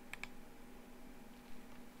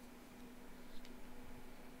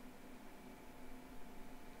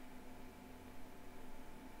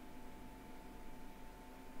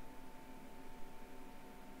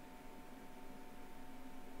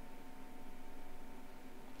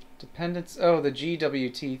 Dependence. Oh, the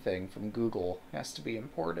GWT thing from Google has to be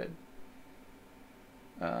imported.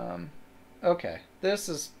 Okay, this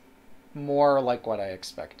is more like what I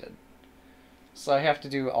expected. So I have to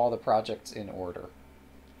do all the projects in order.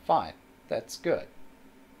 Fine, that's good.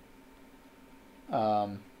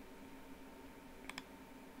 Um,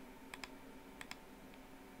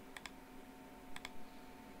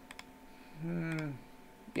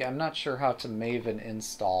 yeah, I'm not sure how to Maven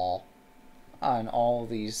install on all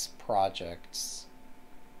these projects.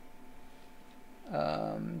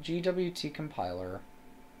 GWT compiler.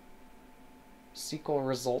 SQL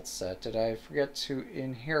result set. Did I forget to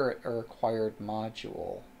inherit a required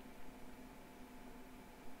module?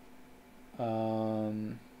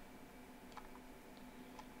 So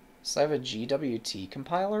I have a GWT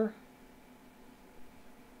compiler.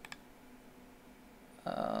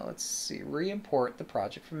 Let's see. Re-import the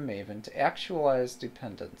project from Maven to actualize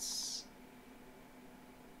dependents.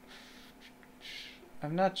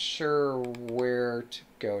 I'm not sure where to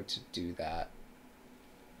go to do that.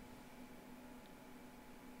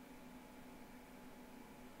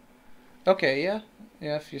 Okay, yeah.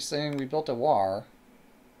 Yeah, if you're saying we built a WAR,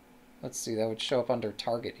 let's see, that would show up under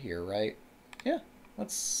target here, right? Yeah,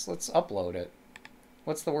 let's upload it.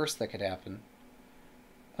 What's the worst that could happen?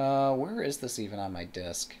 Where is this even on my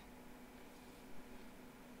disk?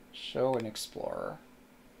 Show in Explorer.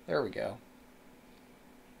 There we go.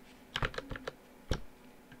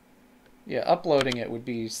 Yeah, uploading it would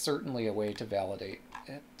be certainly a way to validate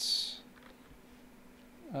it.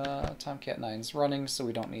 Tomcat 9's running, so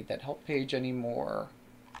we don't need that help page anymore.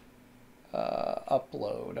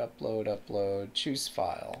 Upload, choose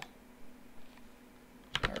file.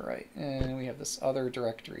 Alright, and we have this other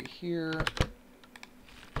directory here.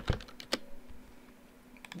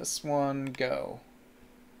 This one, go.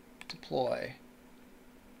 Deploy.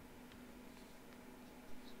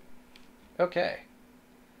 Okay.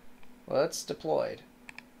 Well, that's deployed.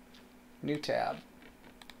 New tab.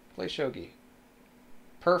 Play Shogi.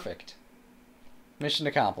 Perfect. Mission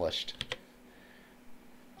accomplished.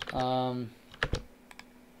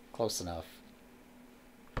 Close enough.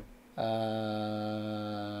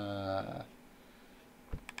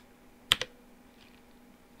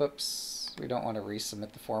 Whoops. We don't want to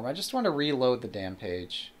resubmit the form. I just want to reload the damn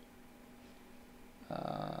page.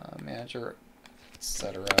 Manager,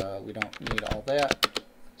 etc. We don't need all that.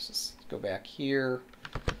 Let's just go back here.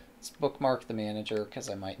 Let's bookmark the manager because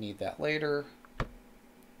I might need that later.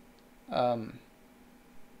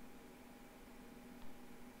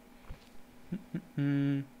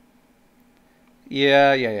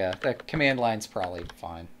 Yeah. That command line's probably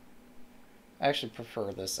fine. I actually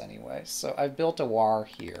prefer this anyway. So I've built a WAR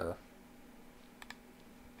here.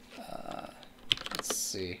 Let's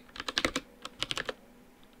see.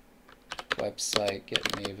 Website, get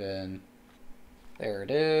Maven. There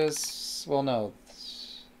it is. Well, no.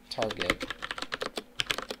 Target.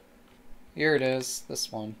 Here it is.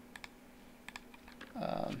 This one.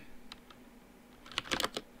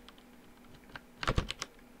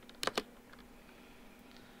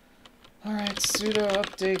 Alright, sudo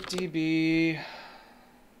update db.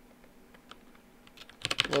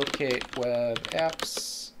 Locate web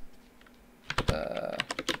apps.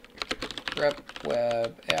 Rep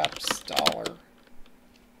web apps $.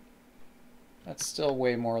 That's still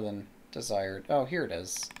way more than desired. Oh, here it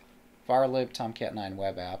is. Varlib Tomcat 9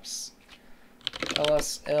 web apps.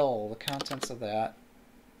 LSL, the contents of that.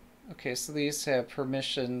 Okay, so these have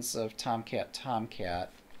permissions of Tomcat.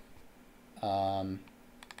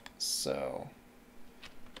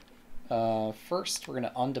 First we're going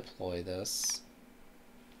to undeploy this.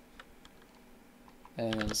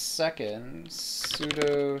 And then second,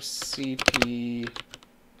 sudo cp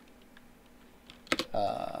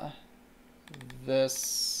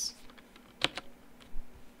this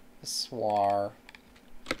war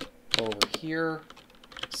over here,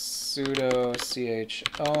 sudo ch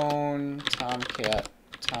own tomcat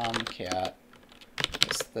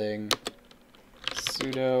this thing,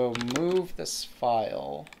 sudo move this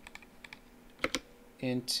file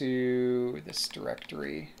into this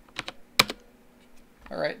directory.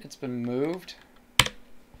 Alright, it's been moved.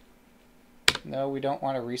 No, we don't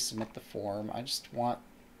want to resubmit the form. I just want...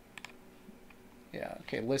 Yeah,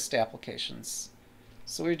 okay, list applications.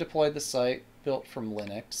 So we deployed the site, built from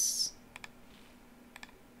Linux.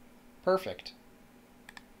 Perfect.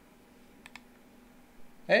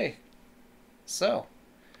 Hey, so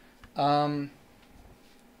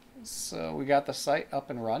we got the site up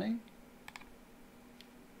and running.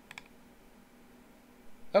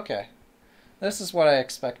 Okay. This is what I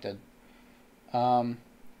expected.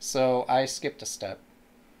 So I skipped a step.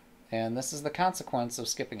 And this is the consequence of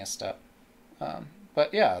skipping a step.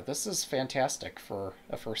 But yeah, this is fantastic for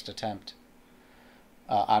a first attempt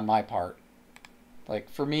on my part.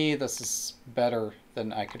 Like, for me, this is better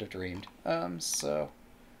than I could have dreamed. So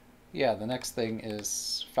yeah, the next thing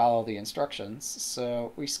is follow the instructions.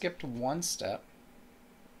 So we skipped one step.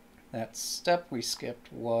 That step we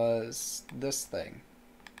skipped was this thing,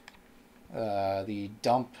 the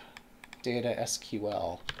dump data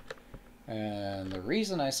SQL. And the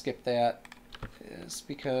reason I skipped that is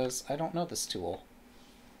because I don't know this tool.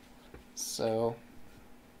 So,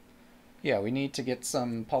 yeah, we need to get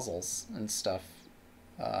some puzzles and stuff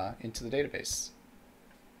into the database.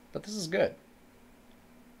 But this is good.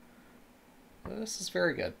 This is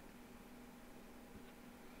very good.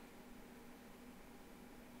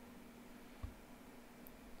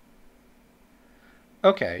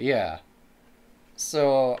 Okay, yeah.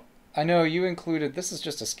 So I know you included, this is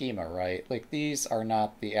just a schema, right? Like these are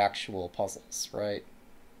not the actual puzzles, right?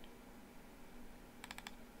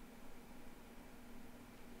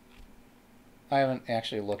 I haven't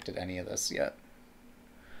actually looked at any of this yet.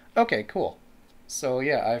 Okay, cool. So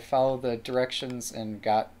yeah, I followed the directions and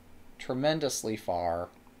got tremendously far.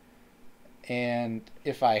 And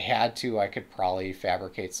if I had to, I could probably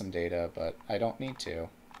fabricate some data, but I don't need to.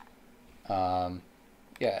 Um,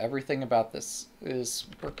 yeah, everything about this is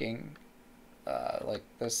working. Like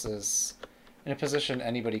this is in a position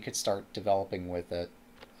anybody could start developing with it.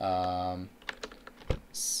 Um,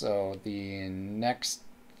 so the next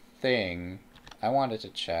thing I wanted to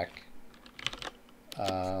check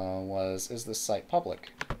was, is this site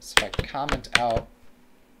public? So if I comment out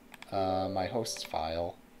my hosts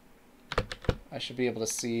file, I should be able to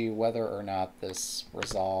see whether or not this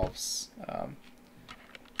resolves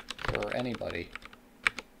for anybody.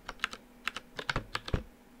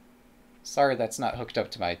 Sorry that's not hooked up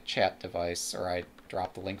to my chat device, or I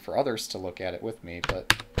dropped the link for others to look at it with me,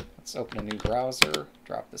 but let's open a new browser,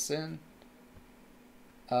 drop this in.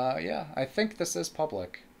 Yeah, I think this is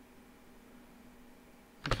public.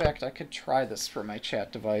 In fact, I could try this for my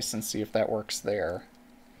chat device and see if that works there.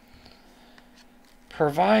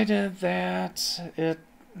 Provided that it...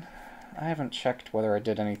 I haven't checked whether I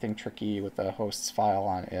did anything tricky with the hosts file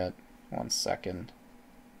on it. 1 second.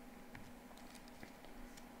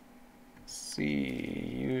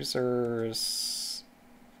 C users...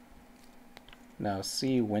 No,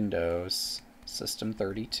 C Windows,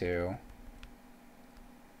 System32.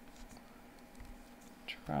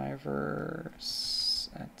 Drivers,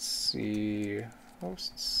 let's see,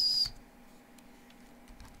 hosts.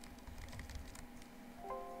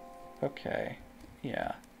 Okay,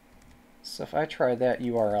 yeah. So if I try that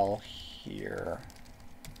URL here,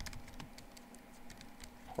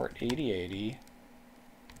 port 8080,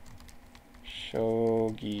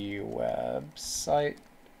 Shogi website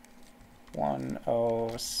 10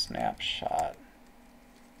 snapshot.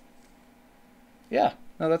 Yeah,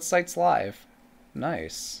 no, that site's live.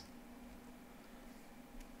 Nice.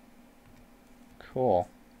 Cool.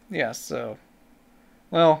 Yeah, so...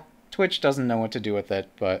 Well, Twitch doesn't know what to do with it,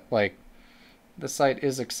 but, like, the site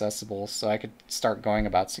is accessible, so I could start going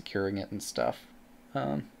about securing it and stuff.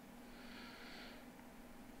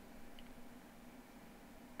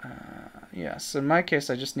 Yeah, so in my case,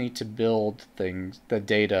 I just need to build the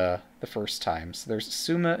data the first time. So there's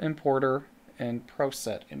Summa importer and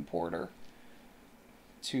Proset importer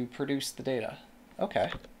to produce the data.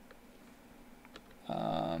 Okay.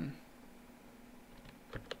 Yes,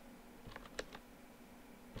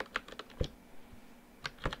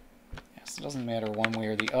 it doesn't matter one way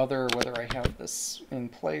or the other whether I have this in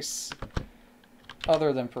place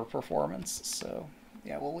other than for performance. So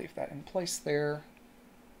yeah, we'll leave that in place there.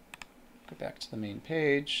 Go back to the main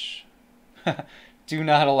page. Do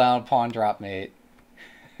not allow pawn drop mate.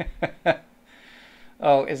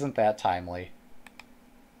 Oh, isn't that timely?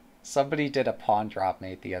 Somebody did a pawn drop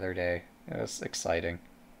mate the other day. It was exciting.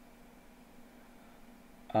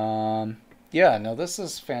 Yeah, no, this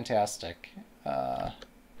is fantastic. I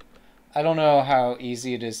don't know how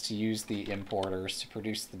easy it is to use the importers to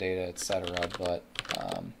produce the data, etc., but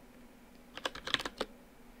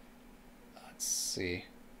let's see.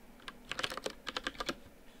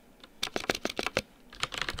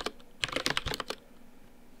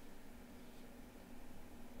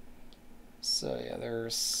 So yeah,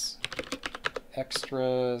 there's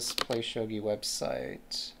extras, Play Shogi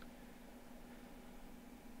website.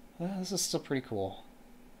 This is still pretty cool.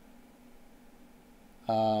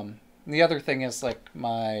 The other thing is, like,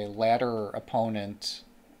 my ladder opponent...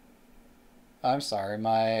 I'm sorry,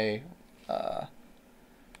 my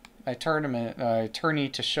tourney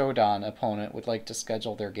to Shodan opponent would like to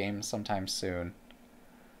schedule their game sometime soon.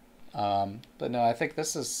 But no, I think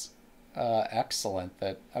this is excellent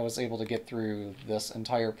that I was able to get through this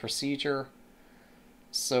entire procedure.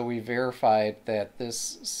 So we verified that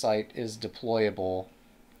this site is deployable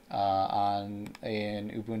on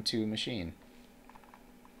an Ubuntu machine.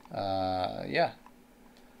 Yeah.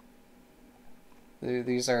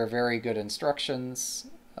 These are very good instructions.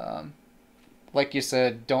 Um, like you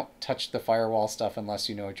said, don't touch the firewall stuff unless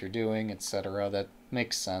you know what you're doing, etc. That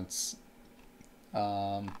makes sense.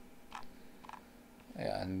 Um,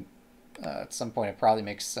 yeah, and at some point it probably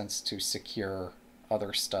makes sense to secure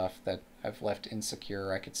other stuff that I've left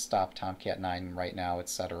insecure. I could stop Tomcat 9 right now,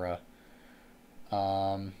 etc.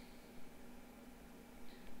 Um,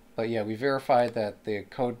 but yeah, we verified that the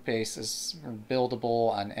code base is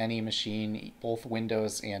buildable on any machine, both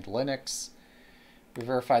Windows and Linux. We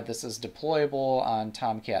verified this is deployable on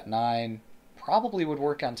Tomcat 9. Probably would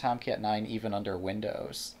work on Tomcat 9 even under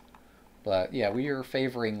Windows. But yeah, we are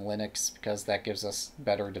favoring Linux because that gives us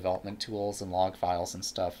better development tools and log files and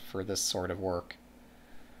stuff for this sort of work.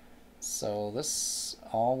 So this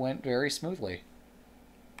all went very smoothly.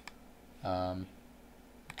 I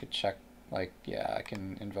could check, like, yeah, I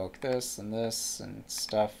can invoke this and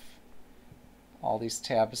stuff. All these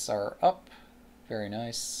tabs are up. Very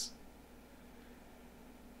nice.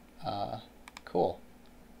 Cool.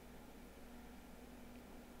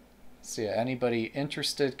 So yeah, anybody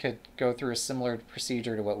interested could go through a similar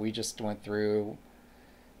procedure to what we just went through.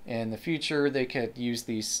 In the future, they could use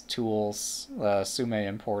these tools, Sume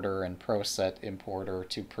Importer and ProSet Importer,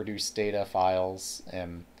 to produce data files,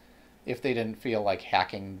 if they didn't feel like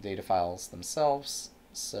hacking data files themselves.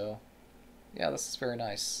 So yeah, this is very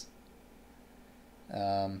nice.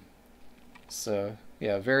 So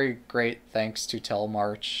yeah, very great thanks to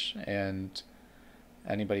Telmarch and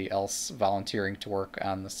anybody else volunteering to work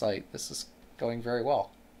on the site. This is going very well.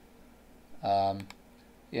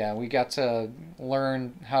 Yeah, we got to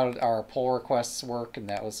learn how our pull requests work, and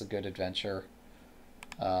that was a good adventure.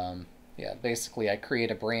 Yeah, basically I create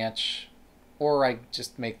a branch, or I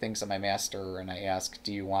just make things in my master and I ask,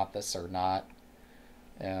 do you want this or not?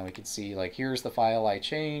 And we can see, like, here's the file I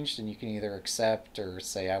changed, and you can either accept or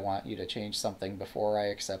say I want you to change something before I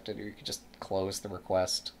accept it, or you can just close the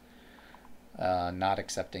request, not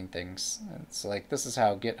accepting things. It's like, this is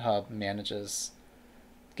how GitHub manages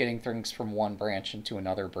getting things from one branch into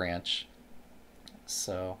another branch.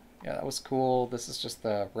 So yeah, that was cool. This is just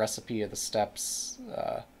the recipe of the steps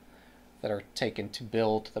that are taken to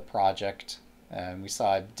build the project. And we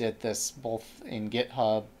saw I did this both in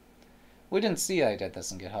GitHub. We didn't see I did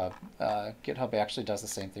this in GitHub. GitHub actually does the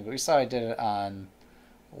same thing, but we saw I did it on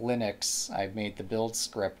Linux. I made the build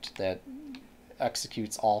script that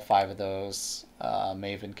executes all 5 of those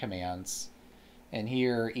Maven commands. And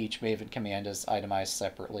here, each Maven command is itemized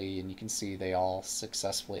separately, and you can see they all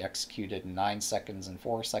successfully executed in 9 seconds, and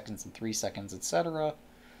 4 seconds, and 3 seconds, etc.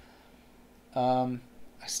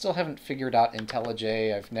 I still haven't figured out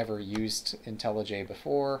IntelliJ. I've never used IntelliJ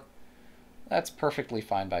before. That's perfectly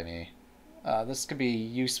fine by me. This could be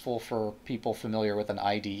useful for people familiar with an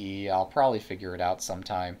IDE. I'll probably figure it out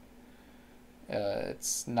sometime.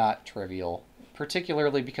 It's not trivial,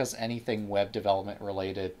 particularly because anything web development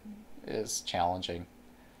related is challenging,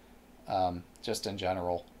 just in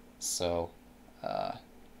general. So,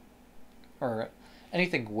 or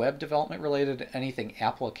anything web development related, anything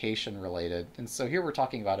application related. And so here we're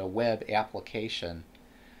talking about a web application.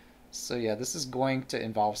 So yeah, this is going to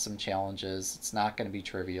involve some challenges. It's not going to be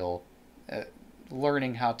trivial.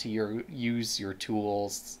 Learning how to use your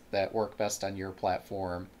tools that work best on your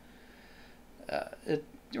platform, it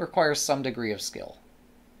requires some degree of skill.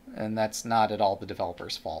 And that's not at all the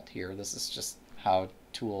developer's fault here. This is just how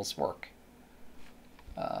tools work.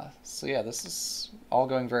 So yeah, this is all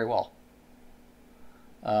going very well.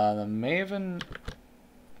 The Maven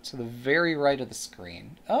to the very right of the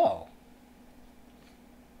screen. Oh.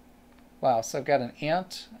 Wow, so I've got an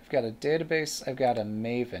Ant, I've got a database, I've got a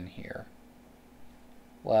Maven here.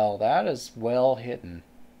 Well, that is well hidden.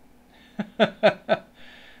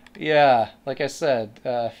 Yeah, like I said,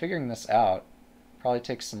 figuring this out probably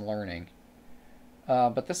takes some learning.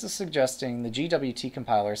 But this is suggesting, the GWT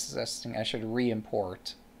compiler is suggesting I should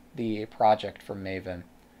re-import the project from Maven.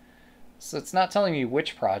 So it's not telling me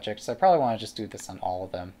which projects. I probably want to just do this on all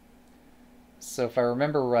of them. So if I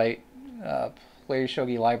remember right, Play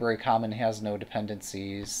Shogi Library Common has no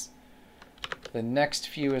dependencies. The next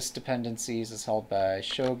fewest dependencies is held by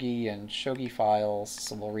Shogi and Shogi files.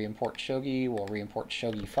 So we'll re-import Shogi, we'll re-import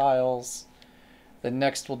Shogi files. The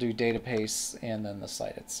next we'll do database and then the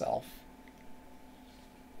site itself.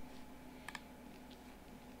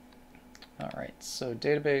 Alright, so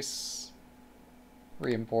database,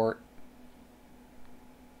 re-import,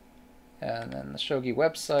 and then the Shogi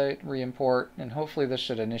website, re-import, and hopefully this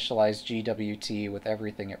should initialize GWT with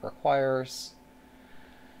everything it requires.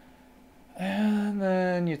 And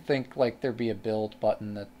then you'd think like there'd be a build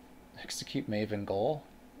button that execute Maven goal.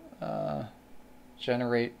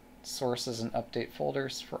 Generate sources and update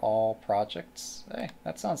folders for all projects. Hey,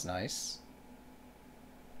 that sounds nice.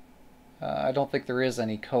 I don't think there is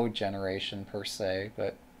any code generation per se,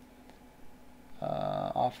 but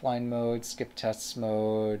offline mode, skip tests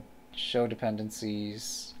mode, show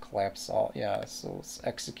dependencies, collapse all. Yeah, so let's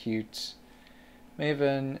execute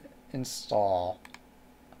Maven install.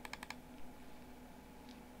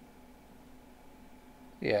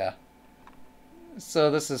 Yeah.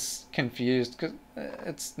 So this is confused because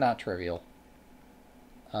it's not trivial.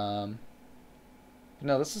 No,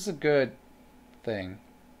 this is a good thing.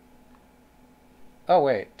 Oh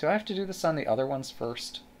wait, do I have to do this on the other ones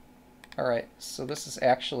first? Alright, so this is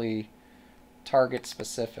actually target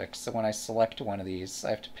specific. So when I select one of these,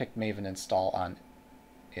 I have to pick Maven install on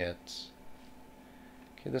it.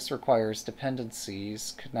 Okay, this requires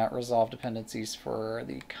dependencies. Could not resolve dependencies for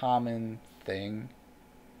the common thing.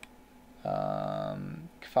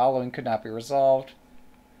 Following could not be resolved.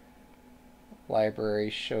 Library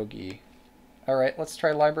Shogi. Alright, let's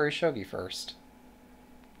try Library Shogi first.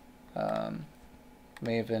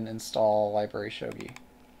 Maven install Library Shogi.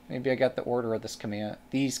 Maybe I got the order of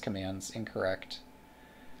these commands incorrect.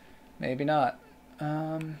 Maybe not.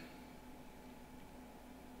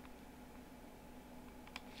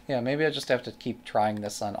 Yeah, maybe I just have to keep trying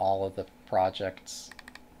this on all of the projects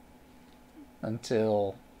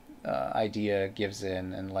until IDEA gives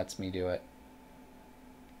in and lets me do it.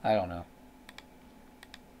 I don't know.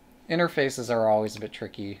 Interfaces are always a bit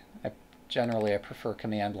tricky. Generally I prefer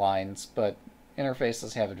command lines, but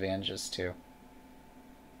interfaces have advantages too.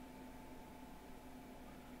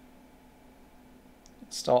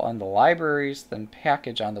 Install on the libraries, then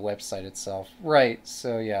package on the website itself. Right,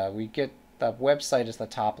 so yeah, we get the website is the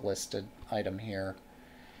top listed item here.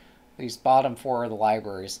 These bottom four are the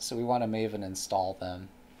libraries, so we want to Maven install them.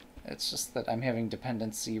 It's just that I'm having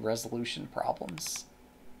dependency resolution problems.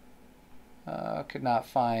 Could not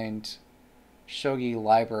find Shogi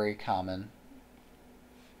library common.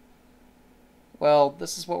 Well,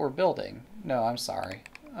 this is what we're building. No, I'm sorry.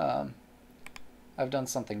 I've done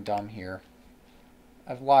something dumb here.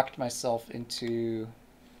 I've locked myself into...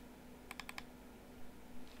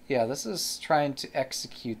 Yeah, this is trying to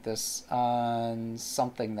execute this on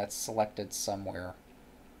something that's selected somewhere.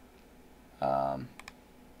 I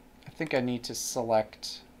think I need to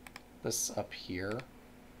select this up here,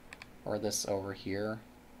 or this over here,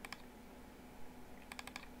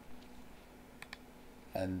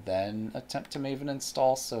 and then attempt to Maven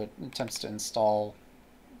install, so it attempts to install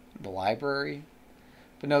the library.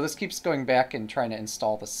 But no, this keeps going back and trying to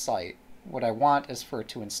install the site. What I want is for it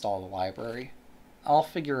to install the library. I'll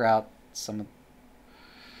figure out some...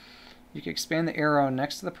 You can expand the arrow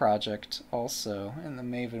next to the project also in the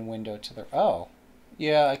Maven window to the... Oh,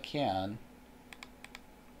 yeah, I can.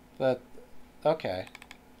 But, okay.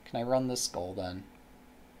 Can I run this goal then?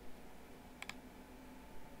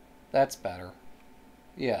 That's better.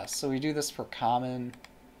 Yeah, so we do this for common.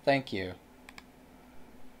 Thank you.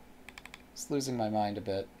 It's losing my mind a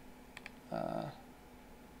bit.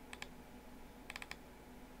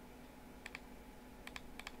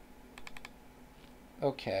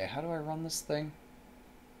 Okay, how do I run this thing?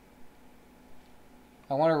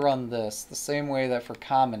 I want to run this the same way that for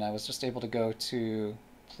common I was just able to go to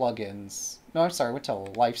plugins. No, I'm sorry, I went to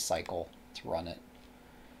Lifecycle to run it.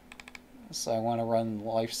 So I want to run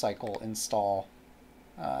Lifecycle install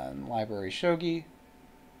on Library Shogi.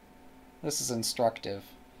 This is instructive.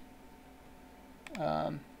 Yeah,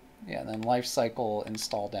 and then Lifecycle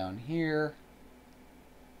install down here.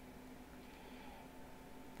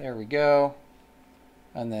 There we go.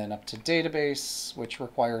 And then up to database, which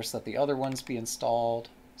requires that the other ones be installed.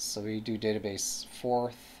 So we do database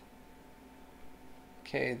fourth.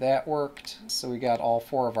 Okay, that worked. So we got all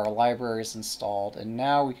four of our libraries installed. And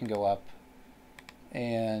now we can go up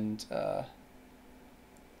and I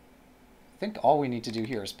think all we need to do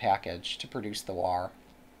here is package to produce the WAR.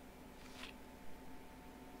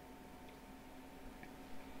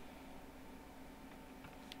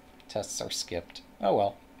 Tests are skipped. Oh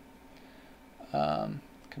well.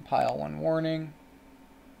 Compile one warning.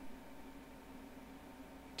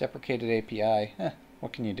 Deprecated API.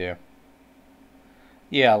 What can you do?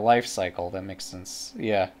 Yeah, lifecycle. That makes sense.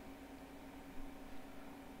 Yeah.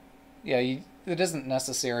 Yeah, it isn't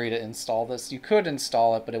necessary to install this. You could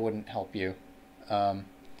install it, but it wouldn't help you.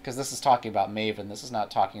 Because this is talking about Maven. This is not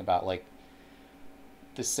talking about, like,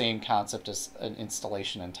 the same concept as an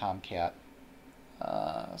installation in Tomcat.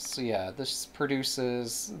 So yeah, this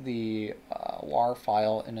produces the WAR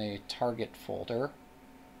file in a target folder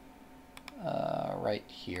right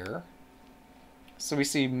here. So we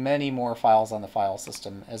see many more files on the file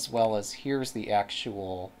system, as well as here's the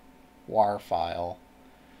actual WAR file.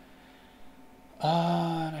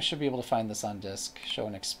 And I should be able to find this on disk, show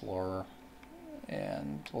in Explorer.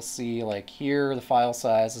 And we'll see, like here, the file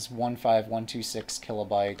size is 15126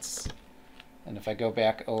 kilobytes. And if I go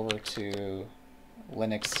back over to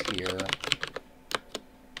Linux here,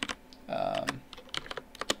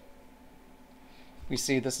 we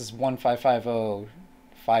see this is 1550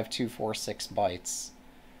 5246 bytes.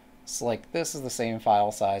 So like this is the same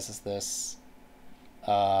file size as this.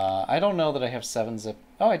 I don't know that I have 7-zip.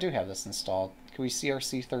 Oh, I do have this installed. Can we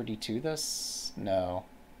CRC32 this? No.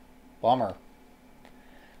 Bummer.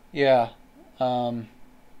 Yeah.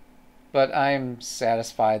 But I'm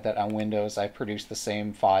satisfied that on Windows I produced the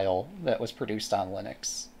same file that was produced on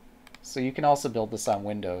Linux. So you can also build this on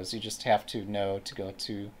Windows. You just have to know to go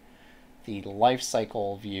to the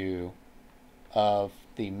lifecycle view of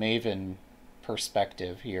the Maven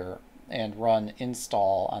perspective here and run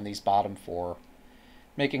install on these bottom 4,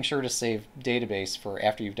 making sure to save database for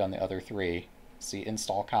after you've done the other 3. See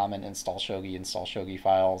install common, install Shogi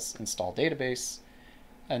files, install database,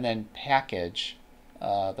 and then package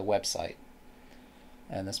the website.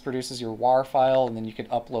 And this produces your WAR file, and then you can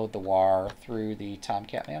upload the WAR through the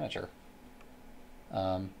Tomcat Manager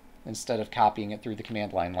instead of copying it through the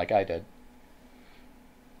command line like I did.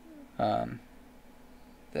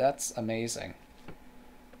 That's amazing.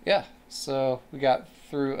 Yeah, so we got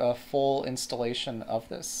through a full installation of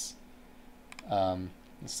this. The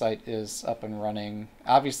site is up and running.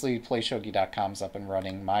 Obviously, PlayShogi.com is up and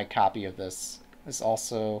running. My copy of this is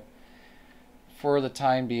also, for the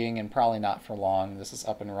time being, and probably not for long, this is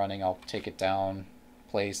up and running. I'll take it down,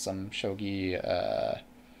 play some Shogi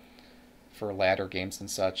for ladder games and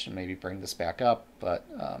such, and maybe bring this back up. But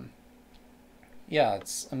yeah,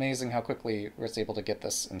 it's amazing how quickly we was able to get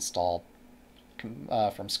this installed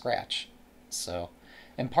from scratch. So,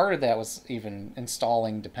 and part of that was even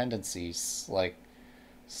installing dependencies, like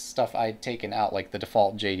stuff I'd taken out, like the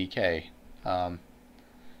default JDK.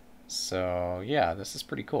 So yeah, this is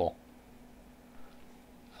pretty cool.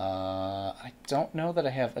 I don't know that I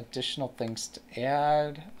have additional things to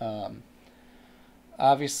add.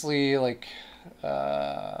 Obviously, like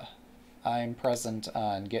I'm present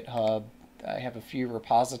on GitHub. I have a few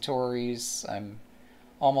repositories. I'm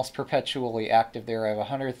almost perpetually active there. I have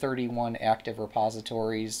 131 active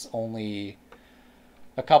repositories, only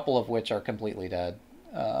a couple of which are completely dead.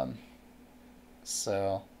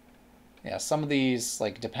 So yeah, some of these,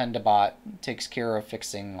 like Dependabot, takes care of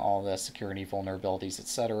fixing all the security vulnerabilities,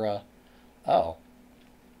 etc. Oh,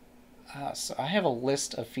 so I have a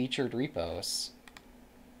list of featured repos.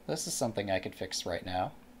 This is something I could fix right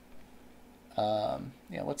now.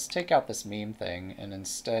 Yeah, let's take out this meme thing and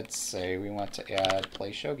instead say we want to add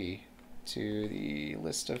Play Shogi to the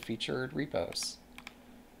list of featured repos.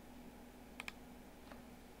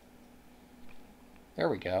 There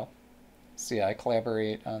we go. See, I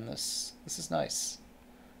collaborate on this. This is nice.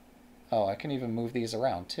 Oh, I can even move these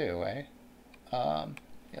around too, eh?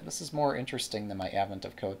 Yeah, this is more interesting than my Advent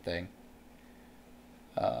of Code thing.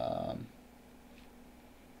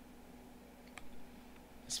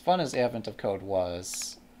 As fun as Advent of Code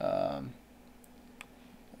was, yeah,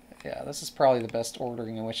 this is probably the best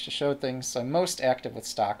ordering in which to show things. So I'm most active with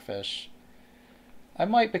Stockfish. I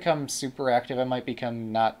might become super active. I might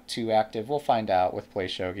become not too active. We'll find out with Play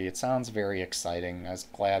Shogi. It sounds very exciting. I was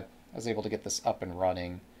glad I was able to get this up and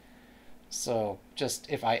running. So just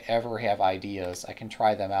if I ever have ideas, I can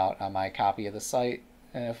try them out on my copy of the site.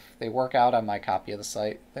 And if they work out on my copy of the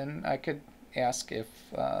site, then I could ask if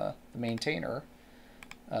the maintainer,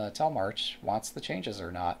 Telmarch, wants the changes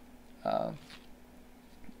or not.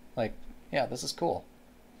 Like, yeah, this is cool.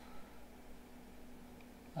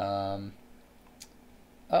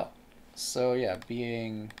 Oh, so yeah,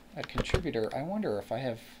 being a contributor, I wonder if I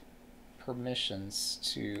have permissions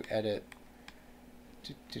to edit.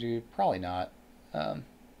 Probably not.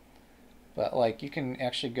 But like, you can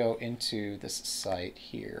actually go into this site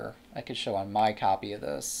here. I could show on my copy of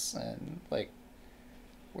this, and like,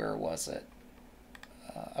 where was it?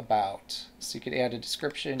 About. So you could add a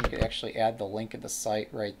description. You could actually add the link of the site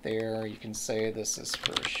right there. You can say this is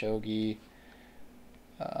for Shogi.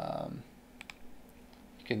 You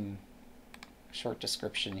can short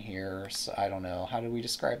description here. So I don't know. How do we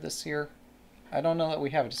describe this here? I don't know that we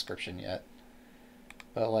have a description yet.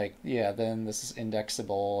 But like, yeah, then this is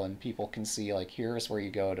indexable and people can see like here's where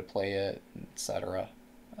you go to play it, etc.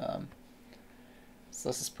 So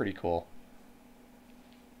this is pretty cool.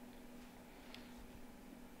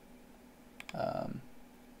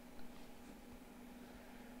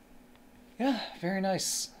 Yeah, very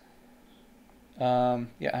nice.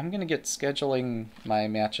 Yeah, I'm gonna get scheduling my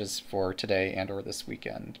matches for today and or this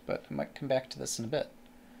weekend, but I might come back to this in a bit.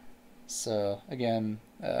 So again,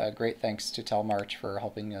 great thanks to Telmarch for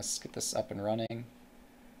helping us get this up and running.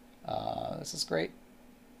 This is great,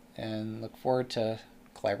 and look forward to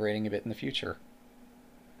collaborating a bit in the future.